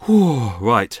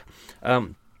 right.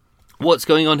 What's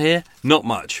going on here? Not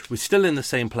much. We're still in the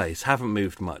same place. Haven't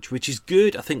moved much, which is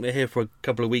good. I think we're here for a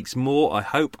couple of weeks more. I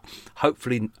hope.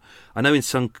 Hopefully, I know in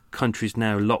some countries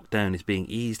now lockdown is being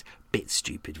eased. Bit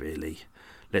stupid, really.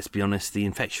 Let's be honest. The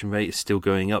infection rate is still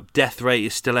going up. Death rate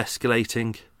is still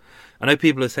escalating. I know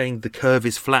people are saying the curve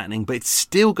is flattening, but it's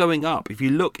still going up. If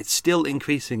you look, it's still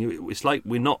increasing. It's like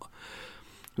we're not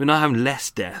having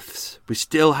less deaths. We're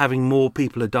still having more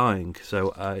people are dying.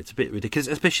 So it's a bit ridiculous,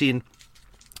 especially in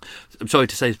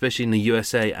the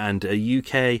USA and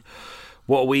UK.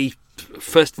 What are we?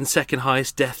 First and second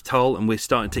highest death toll, and we're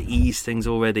starting to ease things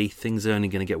already. Things are only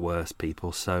going to get worse,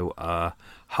 people. So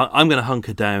I'm going to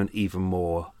hunker down even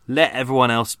more. Let everyone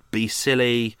else be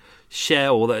silly. Share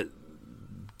all that.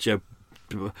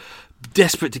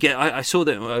 Desperate to get. I saw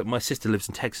that my sister lives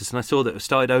in Texas, and I saw that it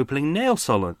started opening nail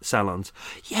salons.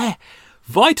 Yeah,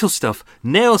 vital stuff.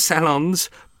 Nail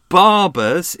salons.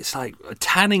 Barbers, it's like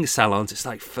tanning salons. It's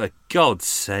like, for God's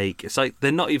sake, it's like they're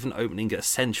not even opening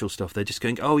essential stuff. They're just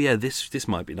going, oh yeah, this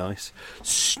might be nice.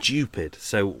 Stupid.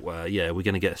 So yeah, we're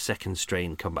going to get a second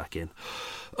strain come back in.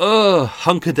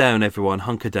 Hunker down, everyone.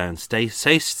 Hunker down. Stay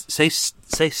safe. Stay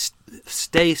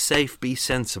safe. Be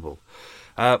sensible.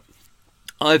 I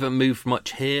haven't moved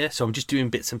much here, so I'm just doing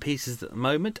bits and pieces at the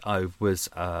moment. I was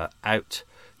out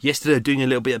yesterday doing a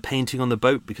little bit of painting on the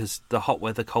boat because the hot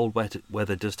weather, cold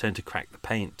weather does tend to crack the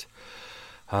paint.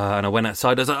 And I went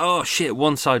outside. I was like, oh shit,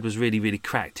 one side was really, really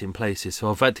cracked in places. So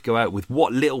I've had to go out with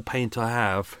what little paint I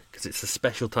have, because it's a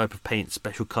special type of paint,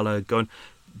 special colour,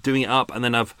 doing it up. And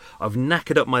then I've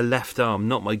knackered up my left arm,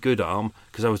 not my good arm,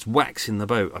 because I was waxing the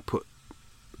boat. I put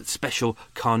special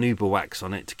carnauba wax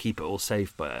on it to keep it all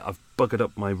safe, but I've buggered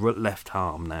up my left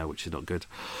arm now, which is not good.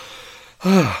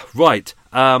 Right.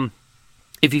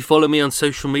 If you follow me on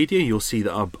social media, you'll see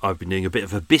that I've been doing a bit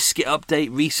of a biscuit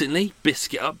update recently.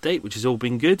 Biscuit update, which has all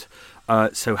been good.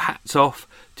 So hats off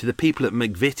to the people at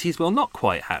McVitie's. Well, not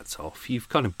quite hats off. You've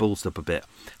kind of ballsed up a bit.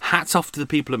 Hats off to the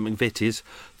people at McVitie's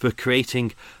for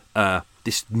creating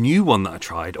this new one that I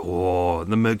tried. The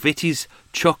McVitie's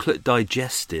Chocolate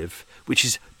Digestive, which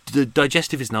is... The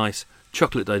digestive is nice.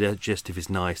 Chocolate digestive is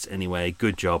nice. Anyway,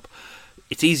 good job.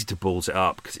 It's easy to balls it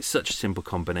up because it's such a simple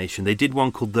combination. They did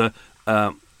one called the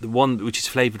one which is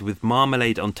flavoured with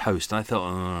marmalade on toast, and I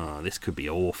thought, this could be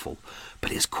awful.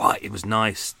 But it was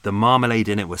nice. The marmalade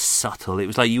in it was subtle. It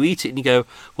was like you eat it and you go,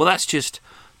 well, that's just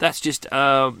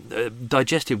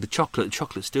digestive. The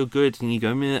chocolate's still good, and you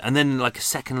go, meh. And then like a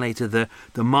second later, the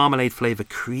marmalade flavour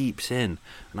creeps in,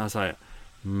 and I was like,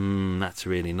 that's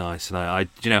really nice. And I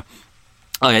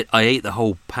ate the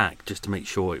whole pack just to make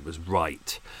sure it was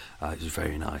right. It was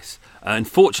very nice.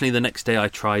 Unfortunately, the next day I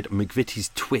tried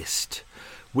McVitie's Twist,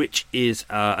 which is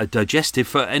a digestive.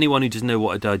 For anyone who doesn't know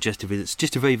what a digestive is, it's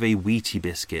just a very, very wheaty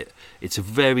biscuit. It's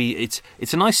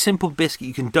a nice simple biscuit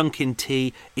you can dunk in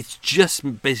tea. It's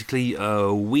just basically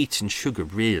wheat and sugar,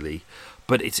 really.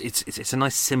 But it's a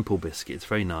nice simple biscuit. It's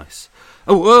very nice.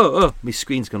 Oh, my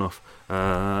screen's gone off.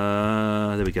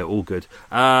 There we go, all good.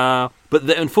 But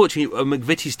unfortunately,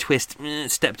 McVitie's Twist,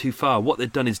 step too far. What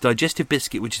they've done is digestive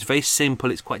biscuit, which is very simple.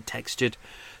 It's quite textured.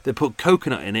 They put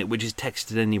coconut in it, which is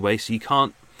textured anyway, so you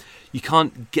can't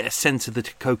get a sense of the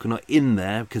coconut in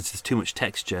there because there's too much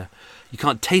texture. You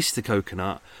can't taste the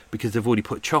coconut because they've already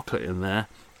put chocolate in there.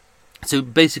 So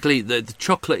basically, the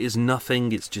chocolate is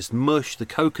nothing. It's just mush. The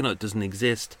coconut doesn't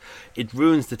exist. It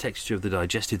ruins the texture of the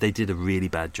digestive. They did a really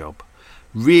bad job.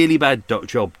 Really bad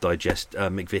job,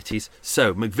 McVitie's.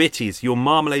 So, McVitie's, your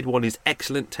marmalade one is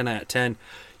excellent, 10 out of 10.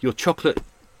 Your chocolate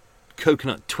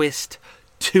coconut twist,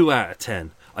 2 out of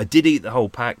 10. I did eat the whole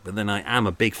pack, but then I am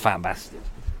a big fat bastard.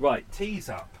 Right, tea's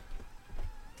up.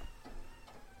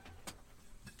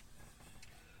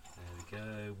 There we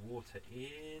go, water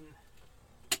in.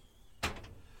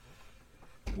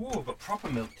 Ooh, I've got proper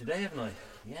milk today, haven't I?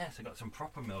 Yes, I got some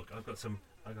proper milk. I got some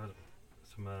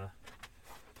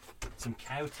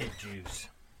cow tit juice.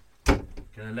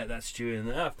 Gonna let that stew in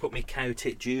there. I've put my cow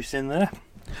tit juice in there.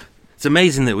 It's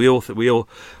amazing that we all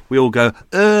go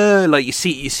like you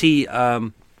see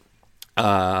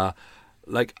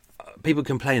like people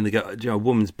complain. They go, a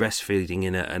woman's breastfeeding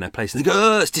in a place, and they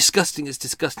go, it's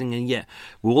disgusting, and yet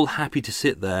we're all happy to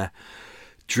sit there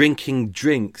drinking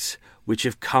drinks which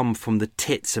have come from the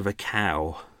tits of a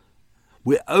cow.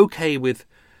 We're okay with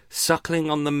suckling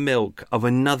on the milk of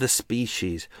another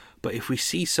species, but if we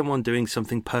see someone doing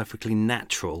something perfectly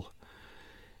natural,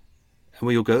 and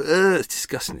we all go, it's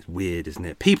disgusting, it's weird, isn't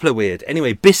it? People are weird.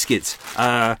 Anyway, biscuits.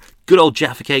 Good old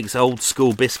Jaffa Cakes, old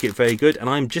school biscuit, very good. And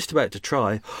I'm just about to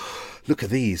try, look at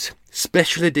these,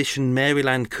 special edition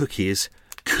Maryland cookies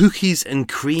and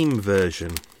cream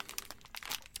version.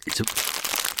 It's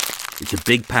a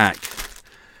big pack,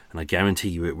 and I guarantee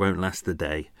you it won't last the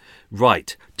day.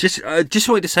 Right, just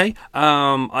wanted to say,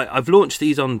 I've launched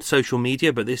these on social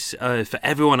media, but this for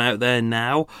everyone out there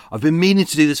now. I've been meaning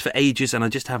to do this for ages, and I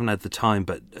just haven't had the time,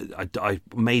 but I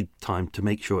made time to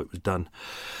make sure it was done.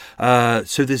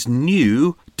 So there's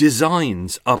new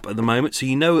designs up at the moment. So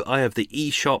I have the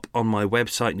eShop on my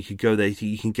website, and you can go there.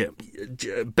 You can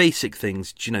get basic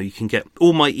things. You can get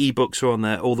all my ebooks are on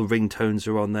there. All the ringtones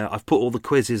are on there. I've put all the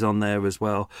quizzes on there as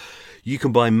well. You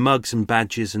can buy mugs and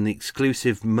badges and the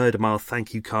exclusive Murder Mile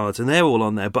thank you cards, and they're all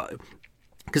on there. But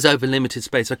because I have a limited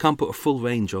space, I can't put a full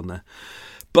range on there.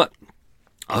 But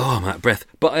I'm out of breath.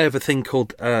 But I have a thing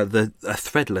called a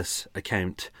Threadless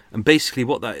account. And basically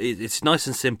what that is, it's nice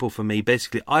and simple for me.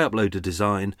 Basically, I upload a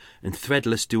design and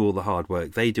Threadless do all the hard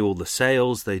work. They do all the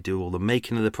sales, they do all the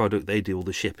making of the product, they do all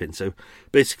the shipping. So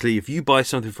basically, if you buy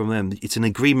something from them, it's an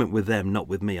agreement with them, not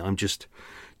with me. I'm just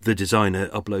the designer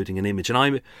uploading an image.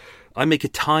 And I make a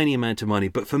tiny amount of money,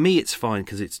 but for me it's fine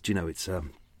because it's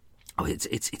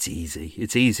easy.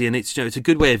 It's easy, and it's a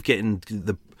good way of getting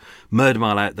the Murder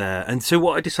Mile out there. And so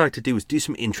what I decided to do was do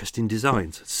some interesting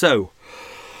designs. So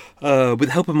with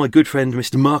the help of my good friend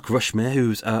Mr. Mark Rushmere,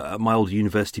 who's my old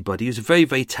university buddy, who's a very,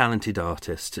 very talented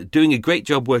artist, doing a great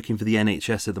job working for the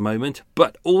NHS at the moment,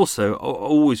 but also I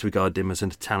always regarded him as a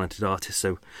talented artist.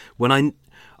 So when I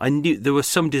knew there were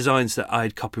some designs that I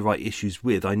had copyright issues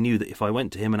with, I knew that if I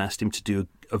went to him and asked him to do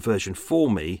a version for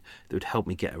me, that would help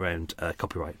me get around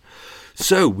copyright.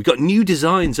 So we got new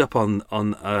designs up on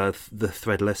the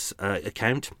Threadless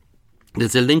account.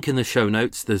 There's a link in the show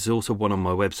notes. There's also one on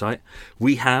my website.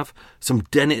 We have some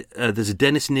there's a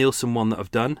Dennis Nielsen one that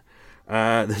I've done.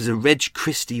 There's a Reg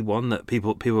Christie one that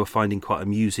people are finding quite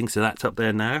amusing, so that's up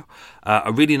there now.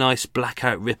 A really nice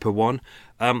Blackout Ripper one.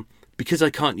 Because I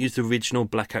can't use the original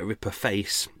Blackout Ripper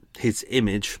face, his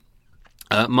image,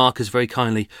 Mark has very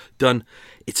kindly done.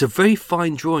 It's a very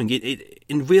fine drawing.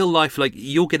 In real life, like,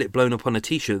 you'll get it blown up on a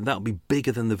T-shirt, and that'll be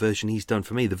bigger than the version he's done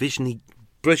for me. The version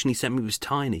he sent me was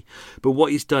tiny, but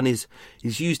what he's done is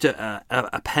he's used a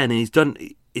pen, and he's done.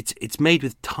 It's made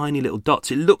with tiny little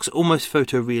dots. It looks almost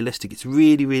photorealistic. It's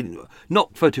really, really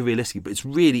not photorealistic, but it's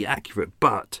really accurate.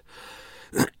 But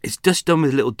it's just done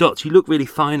with little dots. You look really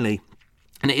finely.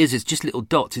 And it's just little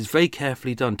dots. It's very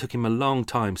carefully done. Took him a long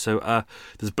time. So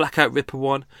there's a Blackout Ripper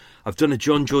one. I've done a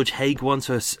John George Haig one,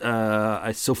 so a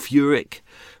sulfuric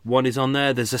one is on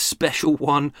there. There's a special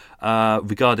one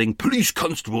regarding Police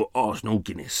Constable Arsenal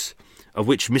Guinness, of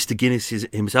which Mr. Guinness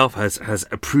himself has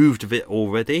approved of it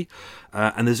already.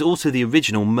 And there's also the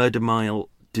original Murder Mile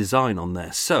design on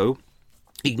there. So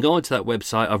you can go onto that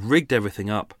website. I've rigged everything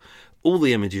up. All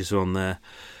the images are on there.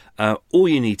 All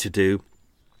you need to do,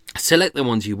 select the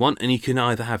ones you want, and you can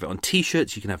either have it on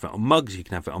T-shirts, you can have it on mugs, you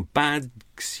can have it on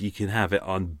bags, you can have it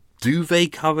on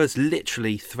duvet covers.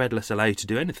 Literally, Threadless allow you to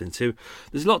do anything. So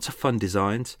there's lots of fun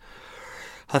designs.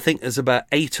 I think there's about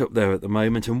 8 up there at the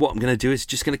moment, and what I'm going to do is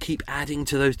just going to keep adding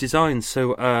to those designs.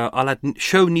 So I'll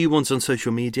show new ones on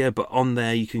social media, but on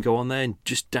there you can go on there and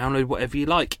just download whatever you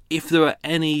like. If there are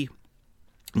any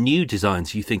new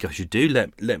designs you think I should do,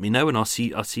 let me know, and I'll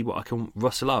see what I can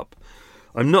rustle up.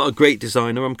 I'm not a great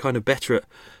designer. I'm kind of better at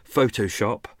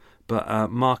Photoshop,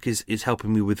 but Mark is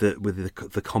helping me with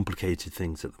the complicated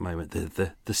things at the moment,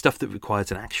 the stuff that requires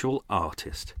an actual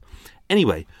artist.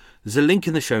 Anyway, there's a link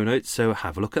in the show notes, so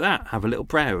have a look at that. Have a little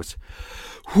browse.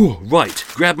 Whew, right,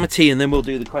 grab my tea and then we'll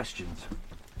do the questions.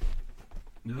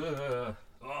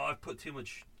 I've put too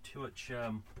much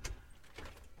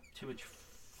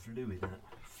fluid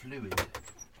in it.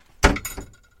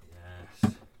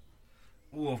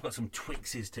 Oh, I've got some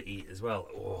Twixes to eat as well.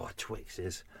 Oh,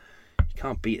 Twixes. You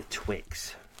can't beat a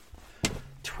Twix.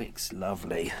 Twix,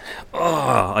 lovely.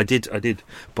 Oh, I did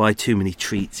buy too many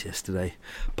treats yesterday.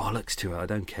 Bollocks to it, I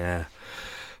don't care.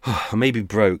 Oh, I may be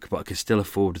broke, but I can still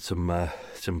afford some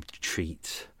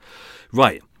treats.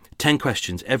 Right, 10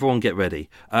 questions. Everyone get ready.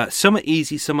 Some are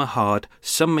easy, some are hard.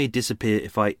 Some may disappear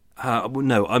if I...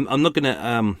 no, I'm not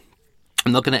gonna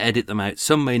edit them out.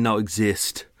 Some may not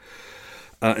exist.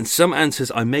 And some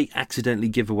answers I may accidentally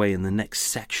give away in the next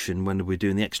section when we're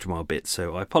doing the extra mile bit,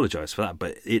 so I apologise for that,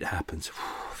 but it happens.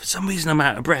 For some reason I'm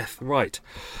out of breath. Right.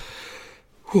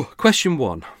 Question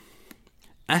 1.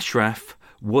 Ashraf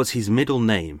was his middle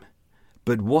name,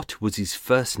 but what was his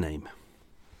first name?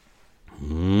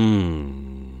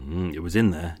 It was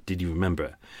in there. Did you remember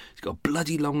it? He's got a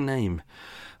bloody long name.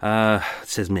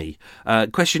 Says me.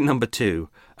 Question number 2.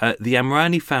 The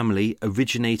Amrani family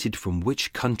originated from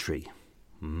which country?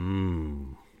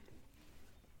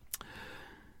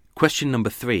 Question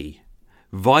number 3.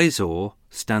 Visor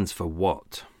stands for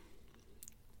what?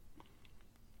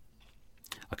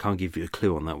 I can't give you a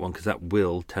clue on that one because that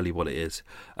will tell you what it is.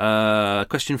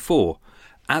 Question 4.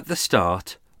 At the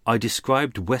start, I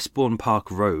described Westbourne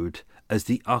Park Road as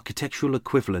the architectural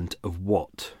equivalent of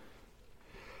what?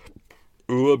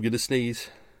 Oh, I'm going to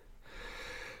sneeze.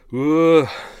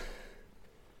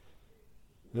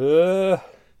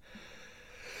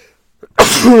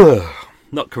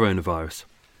 Not coronavirus.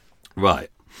 Right.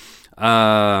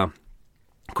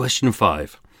 Question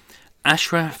 5.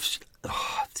 Ashraf's...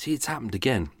 Oh, see, it's happened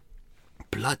again.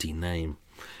 Bloody name.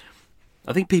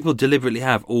 I think people deliberately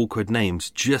have awkward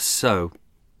names just so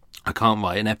I can't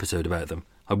write an episode about them.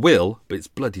 I will, but it's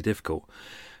bloody difficult.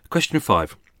 Question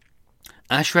 5.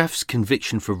 Ashraf's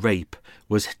conviction for rape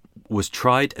was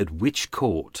tried at which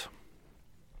court?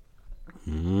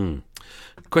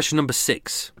 Question number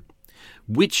 6.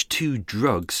 Which 2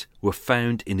 drugs were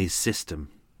found in his system?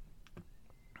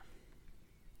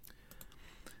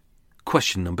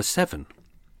 Question number 7.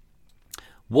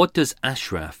 What does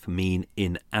Ashraf mean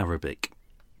in Arabic?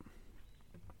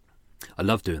 I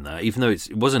love doing that, even though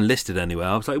it wasn't listed anywhere.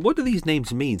 I was like, what do these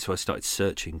names mean? So I started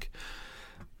searching.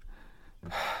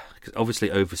 Because obviously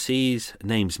overseas,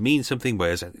 names mean something,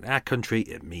 whereas in our country,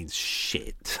 it means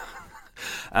shit.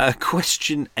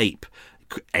 Question 8.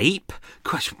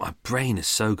 My brain is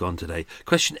so gone today.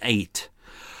 Question 8.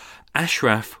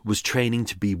 Ashraf was training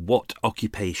to be what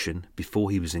occupation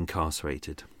before he was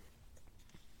incarcerated?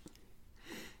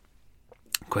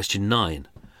 Question 9.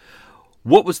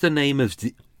 What was the name of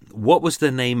the...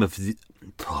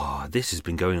 Oh, this has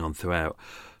been going on throughout.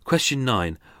 Question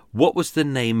 9. What was the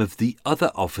name of the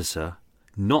other officer,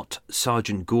 not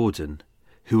Sergeant Gordon,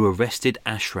 who arrested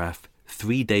Ashraf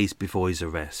 3 days before his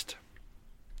arrest?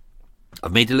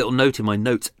 I've made a little note in my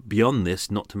notes beyond this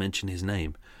not to mention his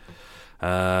name.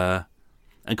 And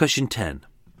question 10.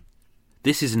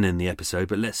 This isn't in the episode,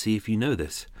 but let's see if you know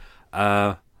this.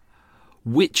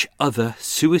 Which other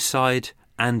suicide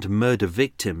and murder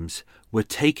victims were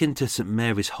taken to St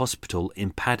Mary's Hospital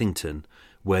in Paddington,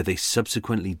 where they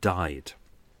subsequently died?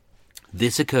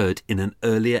 This occurred in an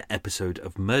earlier episode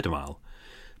of Murder Mile,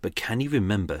 but can you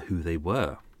remember who they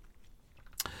were?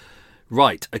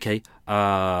 Right, okay.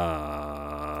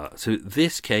 So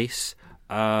this case,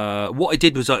 what I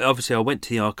did was I went to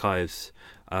the archives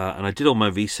and I did all my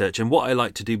research. And what I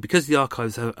like to do, because the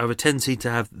archives have a tendency to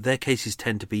have, their cases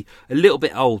tend to be a little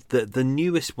bit old. The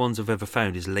newest ones I've ever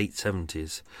found is late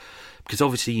 70s. Because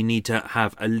obviously you need to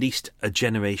have at least a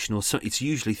generation or so. It's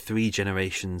usually 3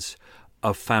 generations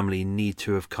of family need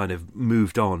to have kind of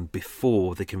moved on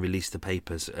before they can release the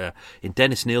papers. In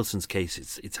Dennis Nielsen's case,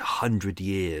 it's 100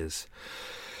 years.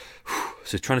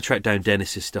 So trying to track down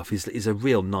Dennis's stuff is a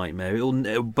real nightmare.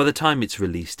 By the time it's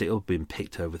released, it'll have been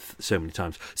picked over so many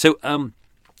times. So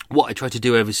what I try to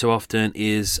do every so often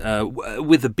is,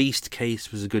 with the Beast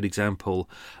case was a good example,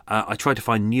 I try to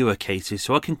find newer cases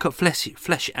so I can flesh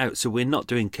it out, so we're not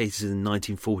doing cases in the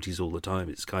 1940s all the time.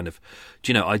 It's kind of,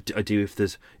 I do, if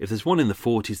there's one in the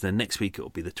 40s, then next week it'll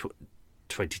be the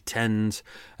 2010s,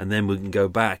 and then we can go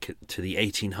back to the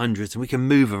 1800s, and we can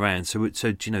move around. So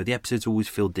the episodes always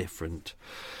feel different,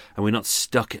 and we're not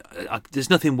stuck. There's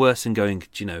nothing worse than going,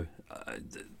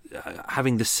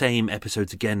 having the same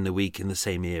episodes again in a week in the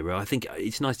same era. I think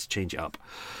it's nice to change it up.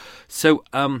 So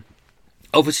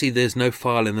obviously there's no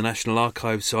file in the National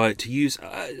Archives, so I had to use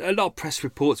a lot of press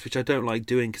reports, which I don't like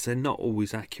doing because they're not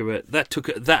always accurate. That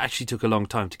actually took a long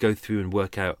time to go through and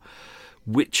work out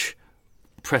which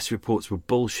press reports were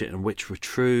bullshit and which were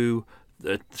true.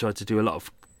 So I had to do a lot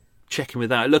of checking with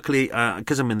that. Luckily,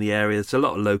 because I'm in the area, there's a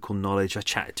lot of local knowledge. I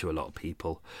chatted to a lot of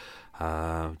people.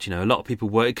 A lot of people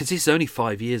were, because this is only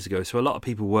 5 years ago, so a lot of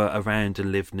people were around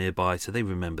and lived nearby, so they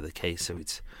remember the case, so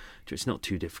it's not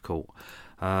too difficult.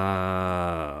 But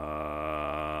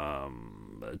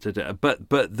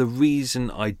the reason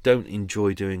I don't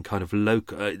enjoy doing kind of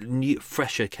local,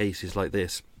 fresher cases like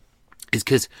this is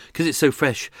because it's so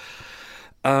fresh.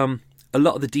 A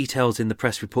lot of the details in the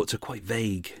press reports are quite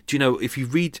vague. Do you know, if you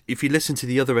listen to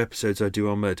the other episodes I do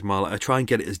on Murder Mile, I try and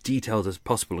get it as detailed as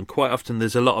possible, and quite often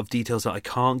there's a lot of details that I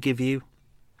can't give you.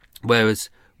 Whereas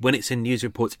when it's in news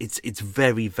reports, it's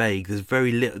very vague. There's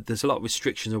very little. There's a lot of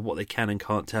restrictions on what they can and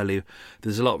can't tell you.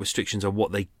 There's a lot of restrictions on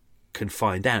what they can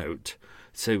find out.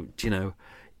 So,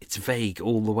 it's vague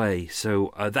all the way.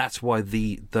 So that's why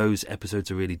those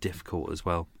episodes are really difficult as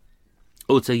well.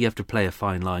 Also, you have to play a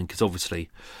fine line, because obviously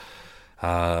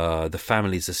the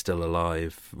families are still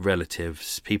alive,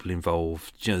 relatives, people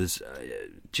involved.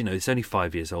 It's only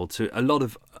 5 years old, so a lot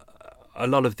of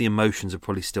the emotions are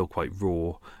probably still quite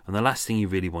raw. And the last thing you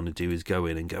really want to do is go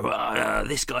in and go,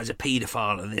 this guy's a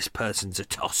paedophile and this person's a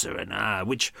tosser, and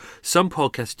which some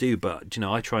podcasts do. But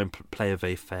I try and play a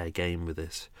very fair game with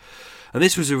this. And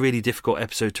this was a really difficult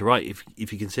episode to write.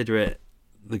 If you consider it,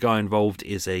 the guy involved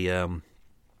is a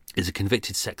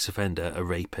convicted sex offender, a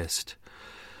rapist.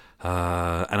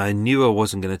 And I knew I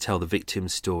wasn't going to tell the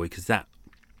victim's story, because that's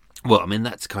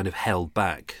kind of held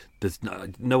back. There's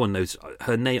no one knows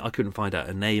her name. I couldn't find out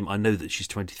her name. I know that she's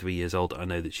 23 years old. I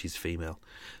know that she's female.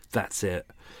 That's it.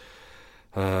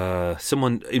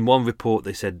 Someone in one report,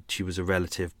 they said she was a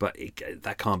relative, but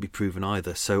that can't be proven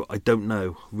either. So I don't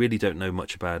know. Really don't know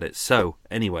much about it. So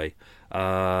anyway,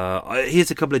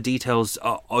 here's a couple of details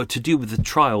to do with the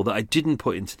trial that I didn't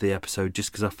put into the episode,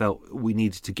 just because I felt we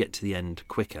needed to get to the end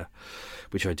quicker,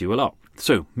 which I do a lot.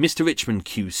 So, Mr. Richmond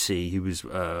QC, who was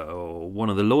one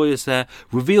of the lawyers there,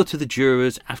 revealed to the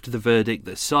jurors after the verdict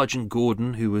that Sergeant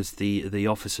Gordon, who was the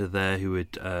officer there who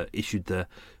had issued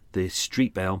the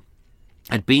street bail,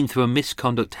 had been through a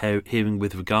misconduct hearing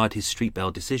with regard to his street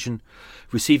bail decision,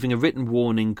 receiving a written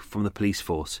warning from the police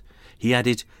force. He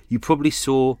added, "You probably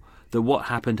saw that what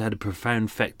happened had a profound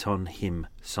effect on him,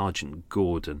 Sergeant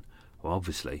Gordon." Well,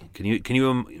 obviously, can you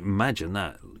imagine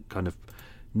that kind of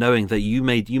knowing that you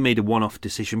made a one-off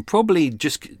decision, probably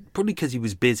because he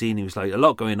was busy and he was like a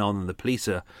lot going on, and the police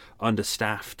are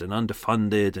understaffed and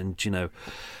underfunded, and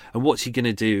what's he going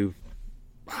to do?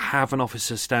 Have an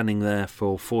officer standing there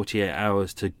for 48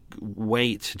 hours to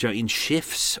wait in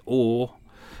shifts? Or,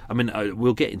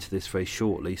 we'll get into this very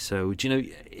shortly. So,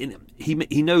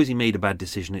 he knows he made a bad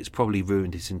decision. It's probably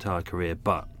ruined his entire career,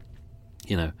 but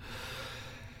it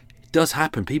does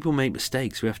happen. People make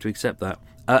mistakes. We have to accept that.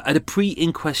 At a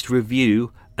pre-inquest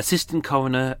review, Assistant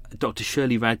Coroner Dr.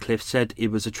 Shirley Radcliffe said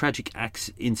it was a tragic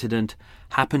incident,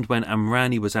 happened when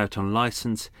Amrani was out on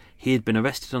licence. He had been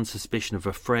arrested on suspicion of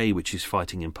affray, which is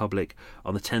fighting in public,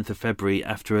 on the 10th of February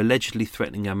after allegedly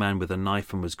threatening a man with a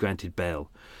knife, and was granted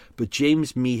bail. But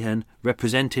James Meehan,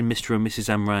 representing Mr. and Mrs.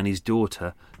 Amrani's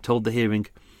daughter, told the hearing,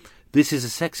 "This is a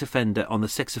sex offender on the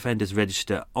sex offenders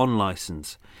register on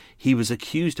licence. He was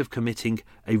accused of committing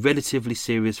a relatively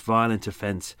serious violent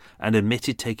offence and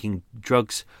admitted taking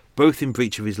drugs, both in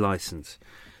breach of his licence.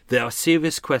 There are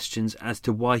serious questions as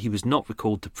to why he was not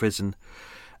recalled to prison,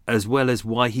 as well as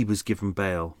why he was given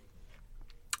bail."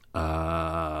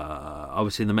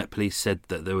 Obviously, the Met Police said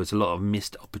that there was a lot of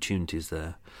missed opportunities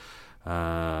there,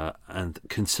 and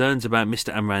concerns about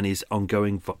Mr. Amrani's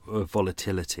ongoing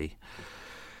volatility.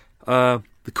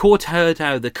 The court heard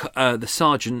how the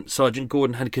Sergeant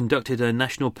Gordon had conducted a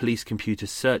National Police computer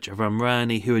search of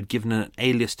Amrani, who had given an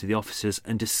alias to the officers,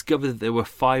 and discovered that there were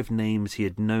 5 names he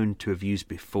had known to have used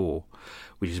before,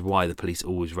 which is why the police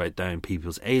always write down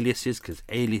people's aliases, because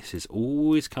aliases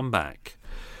always come back.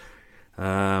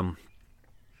 Mr.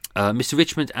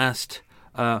 Richmond asked,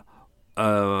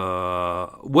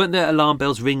 weren't there alarm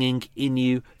bells ringing in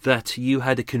you that you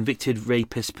had a convicted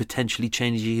rapist potentially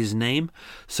changing his name?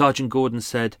 Sergeant Gordon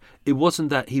said, "It wasn't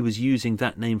that he was using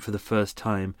that name for the first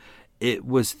time. It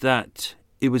was that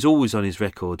it was always on his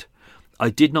record. I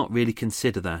did not really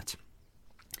consider that."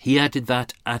 He added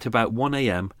that at about 1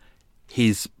 a.m,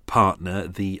 his partner,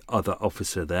 the other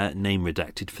officer there, name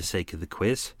redacted for sake of the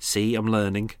quiz, see, I'm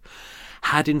learning,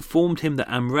 had informed him that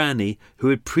Amrani, who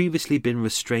had previously been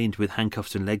restrained with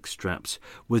handcuffs and leg straps,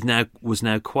 was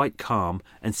now quite calm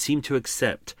and seemed to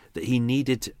accept that he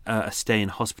needed a stay in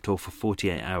hospital for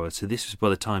 48 hours. So this was by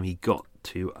the time he got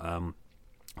to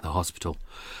the hospital.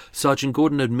 Sergeant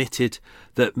Gordon admitted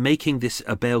that making this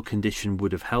a bail condition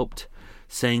would have helped,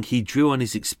 saying he drew on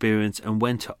his experience and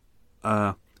went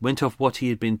off what he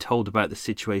had been told about the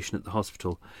situation at the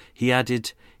hospital. He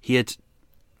added he had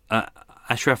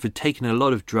Ashraf had taken a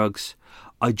lot of drugs.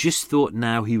 I just thought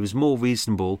now he was more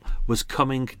reasonable, was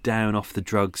coming down off the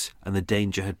drugs, and the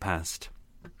danger had passed.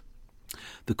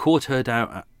 The court heard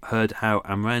how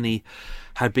Amrani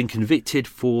had been convicted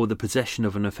for the possession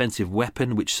of an offensive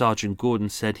weapon, which Sergeant Gordon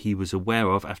said he was aware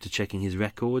of after checking his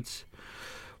records.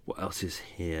 What else is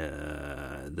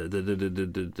here?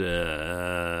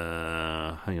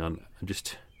 Hang on, I'm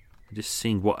just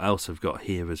seeing what else I've got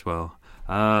here as well.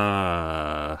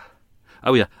 Mr.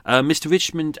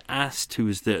 Richmond asked,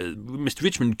 Mr.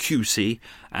 Richmond QC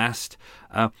asked,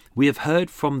 we have heard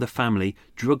from the family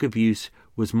drug abuse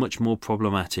was much more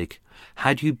problematic.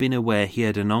 Had you been aware he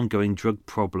had an ongoing drug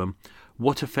problem,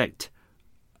 what effect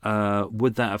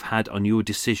would that have had on your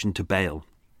decision to bail?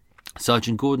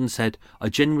 Sergeant Gordon said, I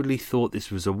generally thought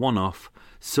this was a one-off.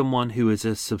 Someone who is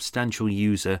a substantial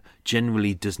user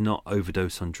generally does not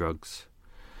overdose on drugs.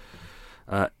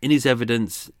 In his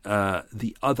evidence,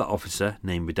 the other officer,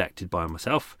 name redacted by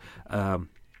myself,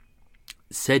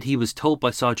 said he was told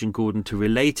by Sergeant Gordon to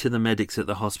relay to the medics at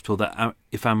the hospital that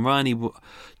if Amrani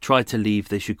tried to leave,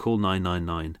 they should call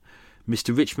 999.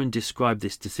 Mr. Richmond described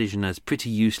this decision as pretty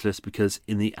useless because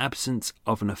in the absence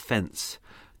of an offence,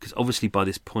 because obviously by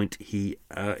this point he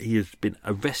has been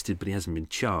arrested but he hasn't been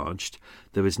charged,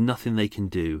 there is nothing they can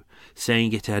do,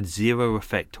 saying it had zero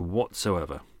effect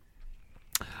whatsoever.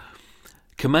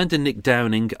 Commander Nick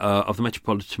Downing of the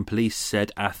Metropolitan Police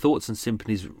said, our thoughts and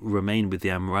sympathies remain with the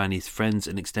Amrani's friends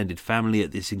and extended family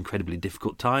at this incredibly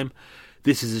difficult time.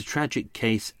 This is a tragic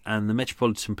case and the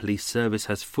Metropolitan Police Service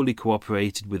has fully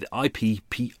cooperated with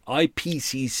IPCC,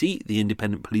 the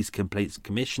Independent Police Complaints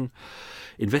Commission,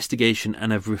 investigation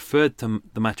and have referred the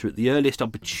matter at the earliest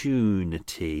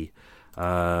opportunity.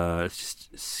 Let's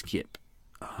just skip.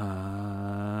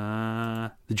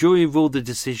 The jury ruled the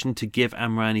decision to give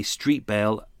Amrani street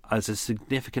bail as a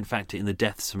significant factor in the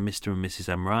deaths of Mr. and Mrs.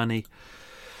 Amrani.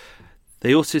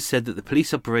 They also said that the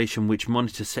police operation which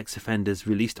monitors sex offenders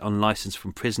released on licence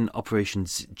from prison, Operation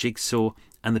Jigsaw,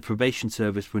 and the probation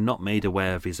service were not made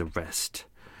aware of his arrest,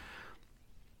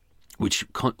 which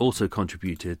also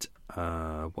contributed.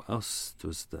 What else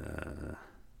was there?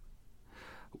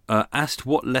 Asked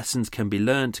what lessons can be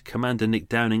learnt, Commander Nick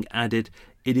Downing added,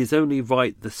 it is only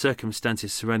right the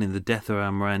circumstances surrounding the death of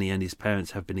Amrani and his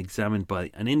parents have been examined by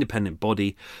an independent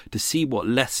body to see what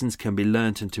lessons can be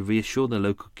learnt and to reassure the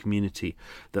local community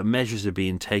that measures are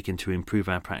being taken to improve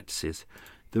our practices.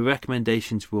 The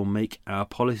recommendations will make our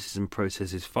policies and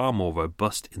processes far more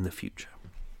robust in the future.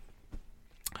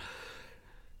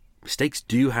 Mistakes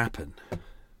do happen.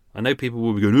 I know people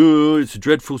will be going, oh, it's a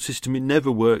dreadful system, it never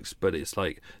works, but it's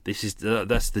like,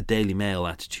 that's the Daily Mail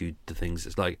attitude to things.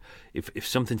 It's like, if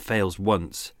something fails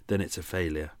once, then it's a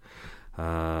failure.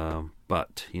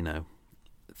 But, you know,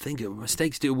 think of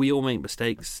mistakes we all make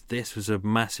mistakes. This was a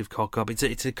massive cock-up.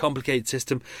 It's a complicated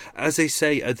system. As they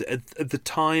say, at the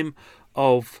time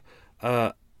of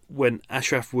when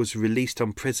Ashraf was released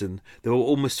on prison, there were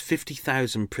almost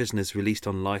 50,000 prisoners released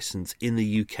on licence in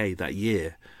the UK that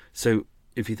year. So,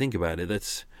 if you think about it,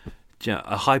 that's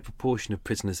a high proportion of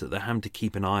prisoners that they're having to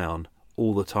keep an eye on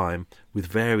all the time with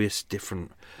various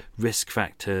different risk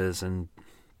factors, and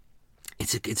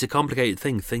it's a complicated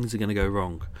thing. Things are going to go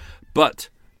wrong. But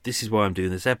this is why I'm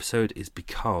doing this episode, is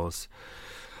because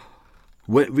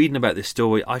reading about this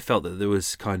story, I felt that there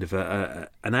was kind of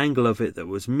an angle of it that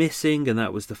was missing, and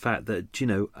that was the fact that, you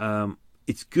know,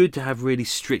 it's good to have really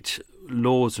strict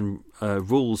laws and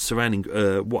rules surrounding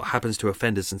what happens to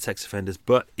offenders and sex offenders,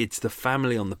 but it's the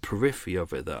family on the periphery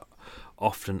of it that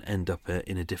often end up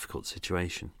in a difficult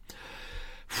situation.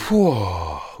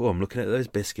 Oh, I'm looking at those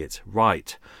biscuits.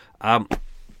 Right.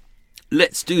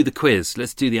 Let's do the quiz.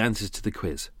 Let's do the answers to the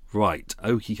quiz. Right.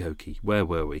 Okie dokie. Where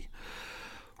were we?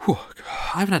 Whew.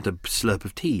 I haven't had a slurp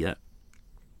of tea yet.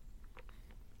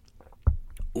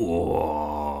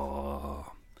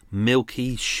 Oh,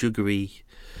 milky, sugary.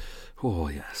 Oh,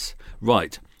 yes.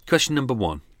 Right. Question number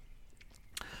 1.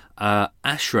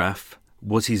 Ashraf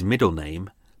was his middle name,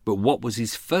 but what was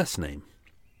his first name?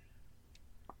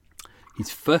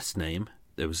 His first name,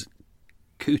 there was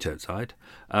coot outside.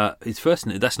 His first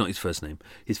name, that's not his first name.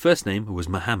 His first name was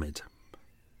Mohammed.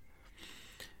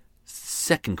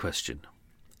 Second question.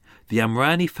 The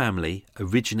Amrani family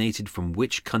originated from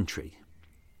which country?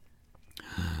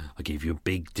 I gave you a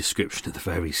big description at the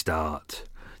very start.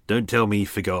 Don't tell me you've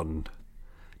forgotten.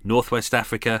 Northwest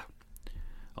Africa,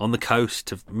 on the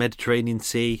coast of Mediterranean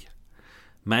Sea,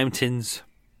 mountains,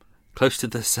 close to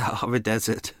the Sahara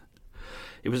Desert.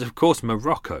 It was, of course,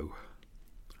 Morocco.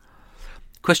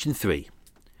 Question 3.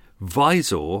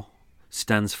 Visor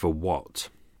stands for what?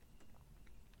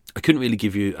 I couldn't really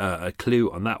give you a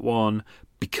clue on that one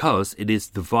because it is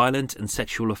the Violent and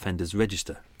Sexual Offenders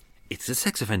Register. It's a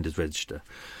sex offenders register.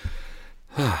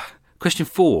 Question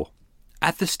 4.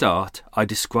 At the start, I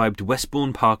described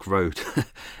Westbourne Park Road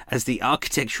as the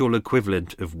architectural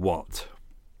equivalent of what?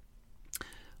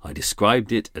 I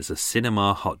described it as a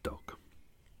cinema hot dog.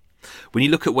 When you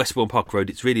look at Westbourne Park Road,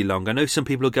 it's really long. I know some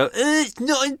people will go, it's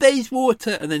not in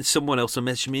Bayswater. And then someone else will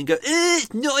message me and go,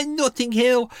 it's not in Notting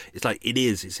Hill. It's like, it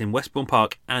is. It's in Westbourne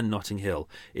Park and Notting Hill.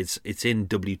 It's in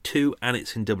W2 and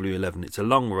it's in W11. It's a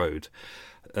long road.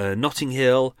 Notting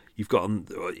Hill, you've got,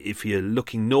 if you're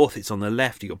looking north, it's on the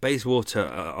left. You've got Bayswater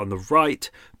on the right.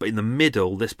 But in the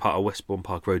middle, this part of Westbourne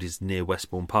Park Road is near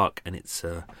Westbourne Park. And it's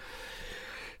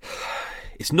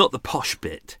not the posh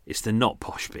bit. It's the not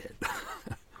posh bit.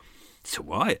 It's all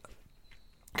right.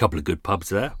 A couple of good pubs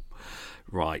there.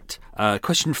 Right.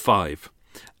 Question 5.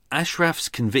 Ashraf's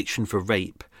conviction for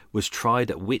rape was tried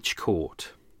at which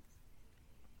court?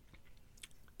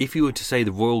 If you were to say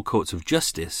the Royal Courts of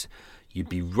Justice, you'd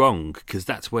be wrong, because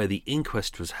that's where the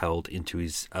inquest was held into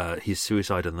his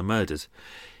suicide and the murders.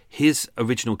 His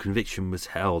original conviction was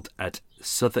held at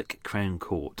Southwark Crown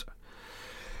Court.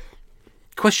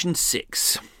 Question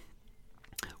 6.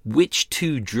 Which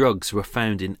 2 drugs were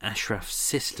found in Ashraf's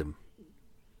system?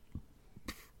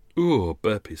 Oh,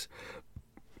 burpees.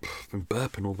 I've been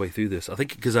burping all the way through this. I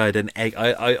think because I had an egg.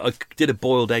 I did a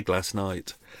boiled egg last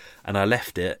night and I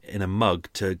left it in a mug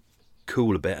to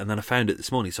cool a bit, and then I found it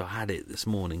this morning, so I had it this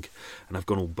morning and I've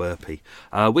gone all burpy.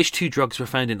 Which 2 drugs were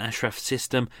found in Ashraf's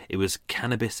system? It was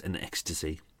cannabis and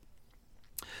ecstasy.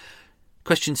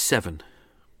 Question 7.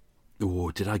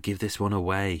 Oh, did I give this one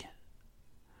away?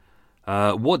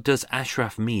 What does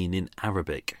Ashraf mean in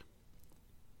Arabic?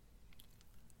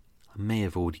 I may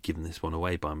have already given this one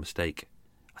away by mistake.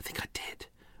 I think I did.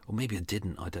 Or maybe I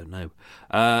didn't, I don't know.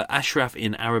 Ashraf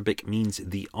in Arabic means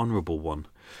the honourable one.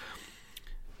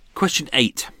 Question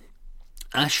 8.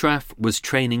 Ashraf was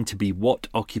training to be what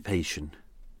occupation?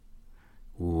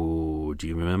 Oh, do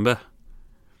you remember?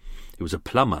 It was a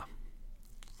plumber.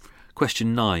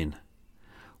 Question 9.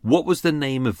 What was the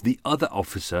name of the other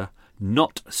officer,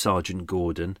 not Sergeant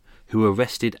Gordon, who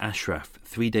arrested Ashraf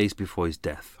 3 days before his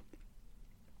death?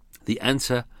 The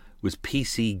answer was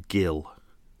PC Gill.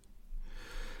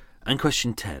 And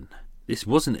question 10. This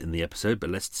wasn't in the episode, but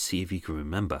let's see if you can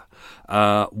remember.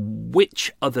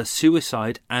 Which other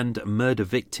suicide and murder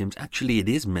victims... Actually, it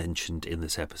is mentioned in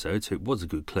this episode, so it was a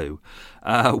good clue.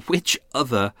 Which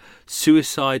other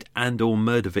suicide and or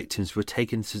murder victims were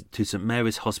taken to St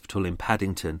Mary's Hospital in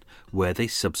Paddington, where they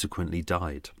subsequently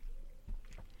died?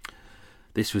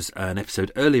 This was an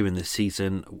episode earlier in the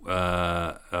season.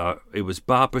 It was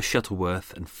Barbara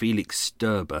Shuttleworth and Felix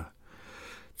Sturber.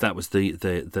 That was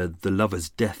the lovers'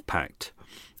 death pact.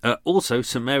 Also,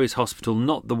 St Mary's Hospital,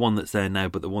 not the one that's there now,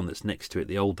 but the one that's next to it,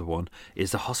 the older one,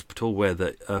 is the hospital where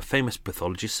the famous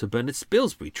pathologist Sir Bernard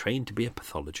Spilsbury trained to be a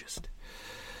pathologist.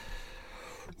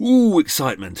 Ooh,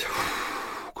 excitement.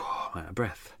 God, I'm out of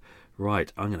breath.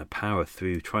 Right, I'm going to power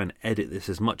through, try and edit this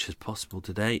as much as possible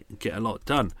today and get a lot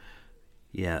done.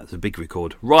 Yeah, it's a big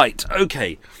record. Right,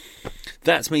 okay.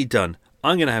 That's me done.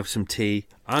 I'm going to have some tea.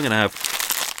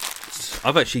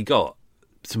 I've actually got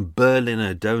some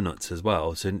Berliner donuts as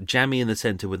well. So jammy in the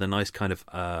centre with a nice kind of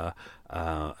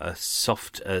a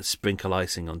soft sprinkle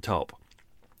icing on top.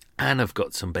 And I've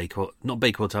got some not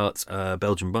Bakewell tarts,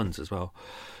 Belgian buns as well.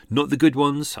 Not the good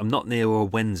ones. I'm not near a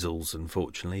Wenzel's,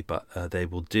 unfortunately, but they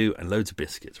will do. And loads of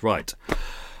biscuits. Right.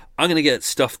 I'm going to get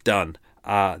stuff done.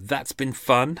 That's been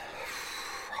fun.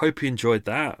 Hope you enjoyed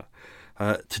that.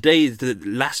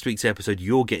 Last week's episode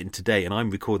you're getting today, and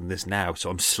I'm recording this now, so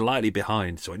I'm slightly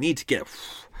behind. So I need to get...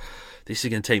 This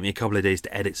is going to take me a couple of days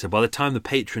to edit, so by the time the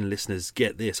Patreon listeners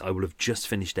get this, I will have just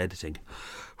finished editing.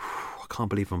 I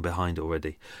can't believe I'm behind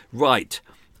already. Right,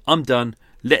 I'm done.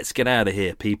 Let's get out of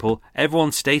here, people.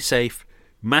 Everyone stay safe.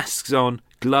 Masks on,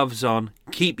 gloves on,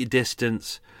 keep your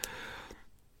distance.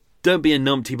 Don't be a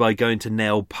numpty by going to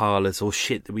nail parlours or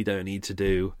shit that we don't need to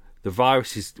do. The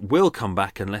viruses will come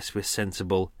back unless we're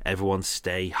sensible. Everyone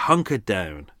stay hunkered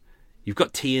down. You've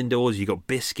got tea indoors, you've got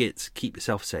biscuits. Keep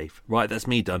yourself safe. Right, that's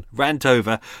me done. Rant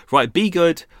over. Right, be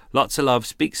good. Lots of love.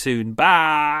 Speak soon.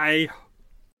 Bye.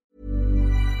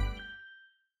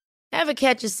 Ever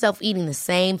catch yourself eating the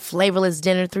same flavorless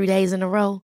dinner 3 days in a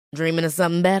row? Dreaming of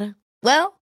something better?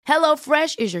 Well,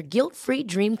 HelloFresh is your guilt-free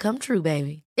dream come true,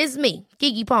 baby. It's me,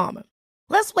 Keke Palmer.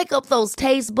 Let's wake up those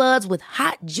taste buds with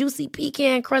hot, juicy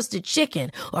pecan-crusted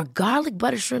chicken or garlic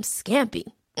butter shrimp scampi.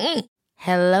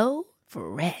 Hello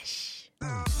Fresh.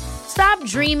 Stop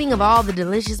dreaming of all the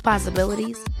delicious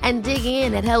possibilities and dig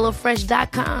in at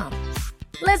HelloFresh.com.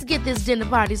 Let's get this dinner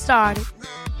party started.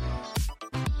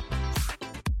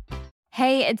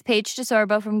 Hey, it's Paige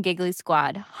DeSorbo from Giggly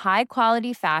Squad. High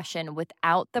quality fashion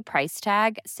without the price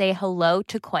tag. Say hello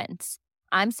to Quince.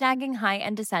 I'm snagging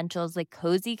high-end essentials like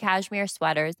cozy cashmere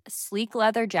sweaters, sleek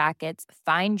leather jackets,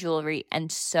 fine jewelry,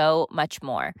 and so much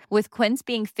more. With Quince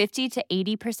being 50 to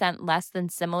 80% less than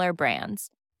similar brands.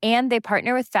 And they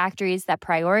partner with factories that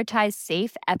prioritize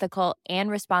safe, ethical, and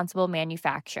responsible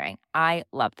manufacturing. I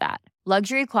love that.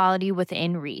 Luxury quality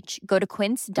within reach. Go to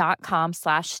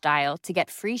quince.com/style to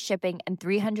get free shipping and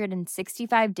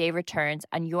 365-day returns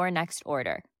on your next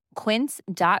order.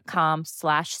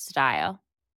 Quince.com/style.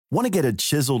 Want to get a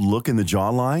chiseled look in the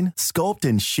jawline? Sculpt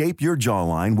and shape your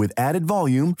jawline with added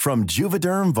volume from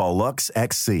Juvederm Volux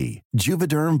XC.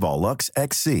 Juvederm Volux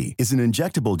XC is an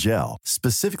injectable gel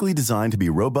specifically designed to be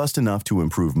robust enough to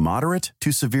improve moderate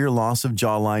to severe loss of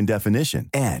jawline definition.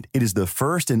 And it is the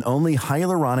first and only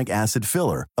hyaluronic acid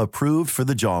filler approved for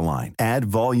the jawline. Add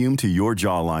volume to your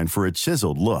jawline for a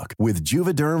chiseled look with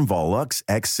Juvederm Volux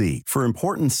XC. For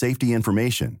important safety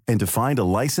information and to find a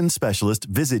licensed specialist,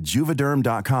 visit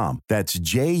Juvederm.com. That's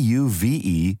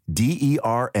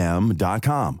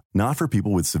Juvederm.com. Not for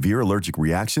people with severe allergic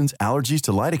reactions, allergies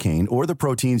to lidocaine, or the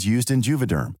proteins used in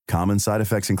Juvederm. Common side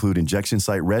effects include injection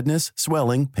site redness,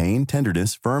 swelling, pain,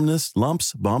 tenderness, firmness,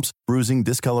 lumps, bumps, bruising,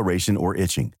 discoloration, or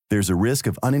itching. There's a risk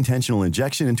of unintentional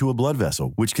injection into a blood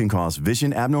vessel, which can cause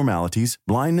vision abnormalities,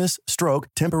 blindness, stroke,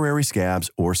 temporary scabs,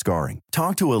 or scarring.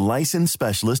 Talk to a licensed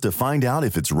specialist to find out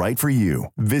if it's right for you.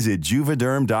 Visit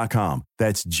Juvederm.com.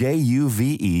 That's Juvederm.com.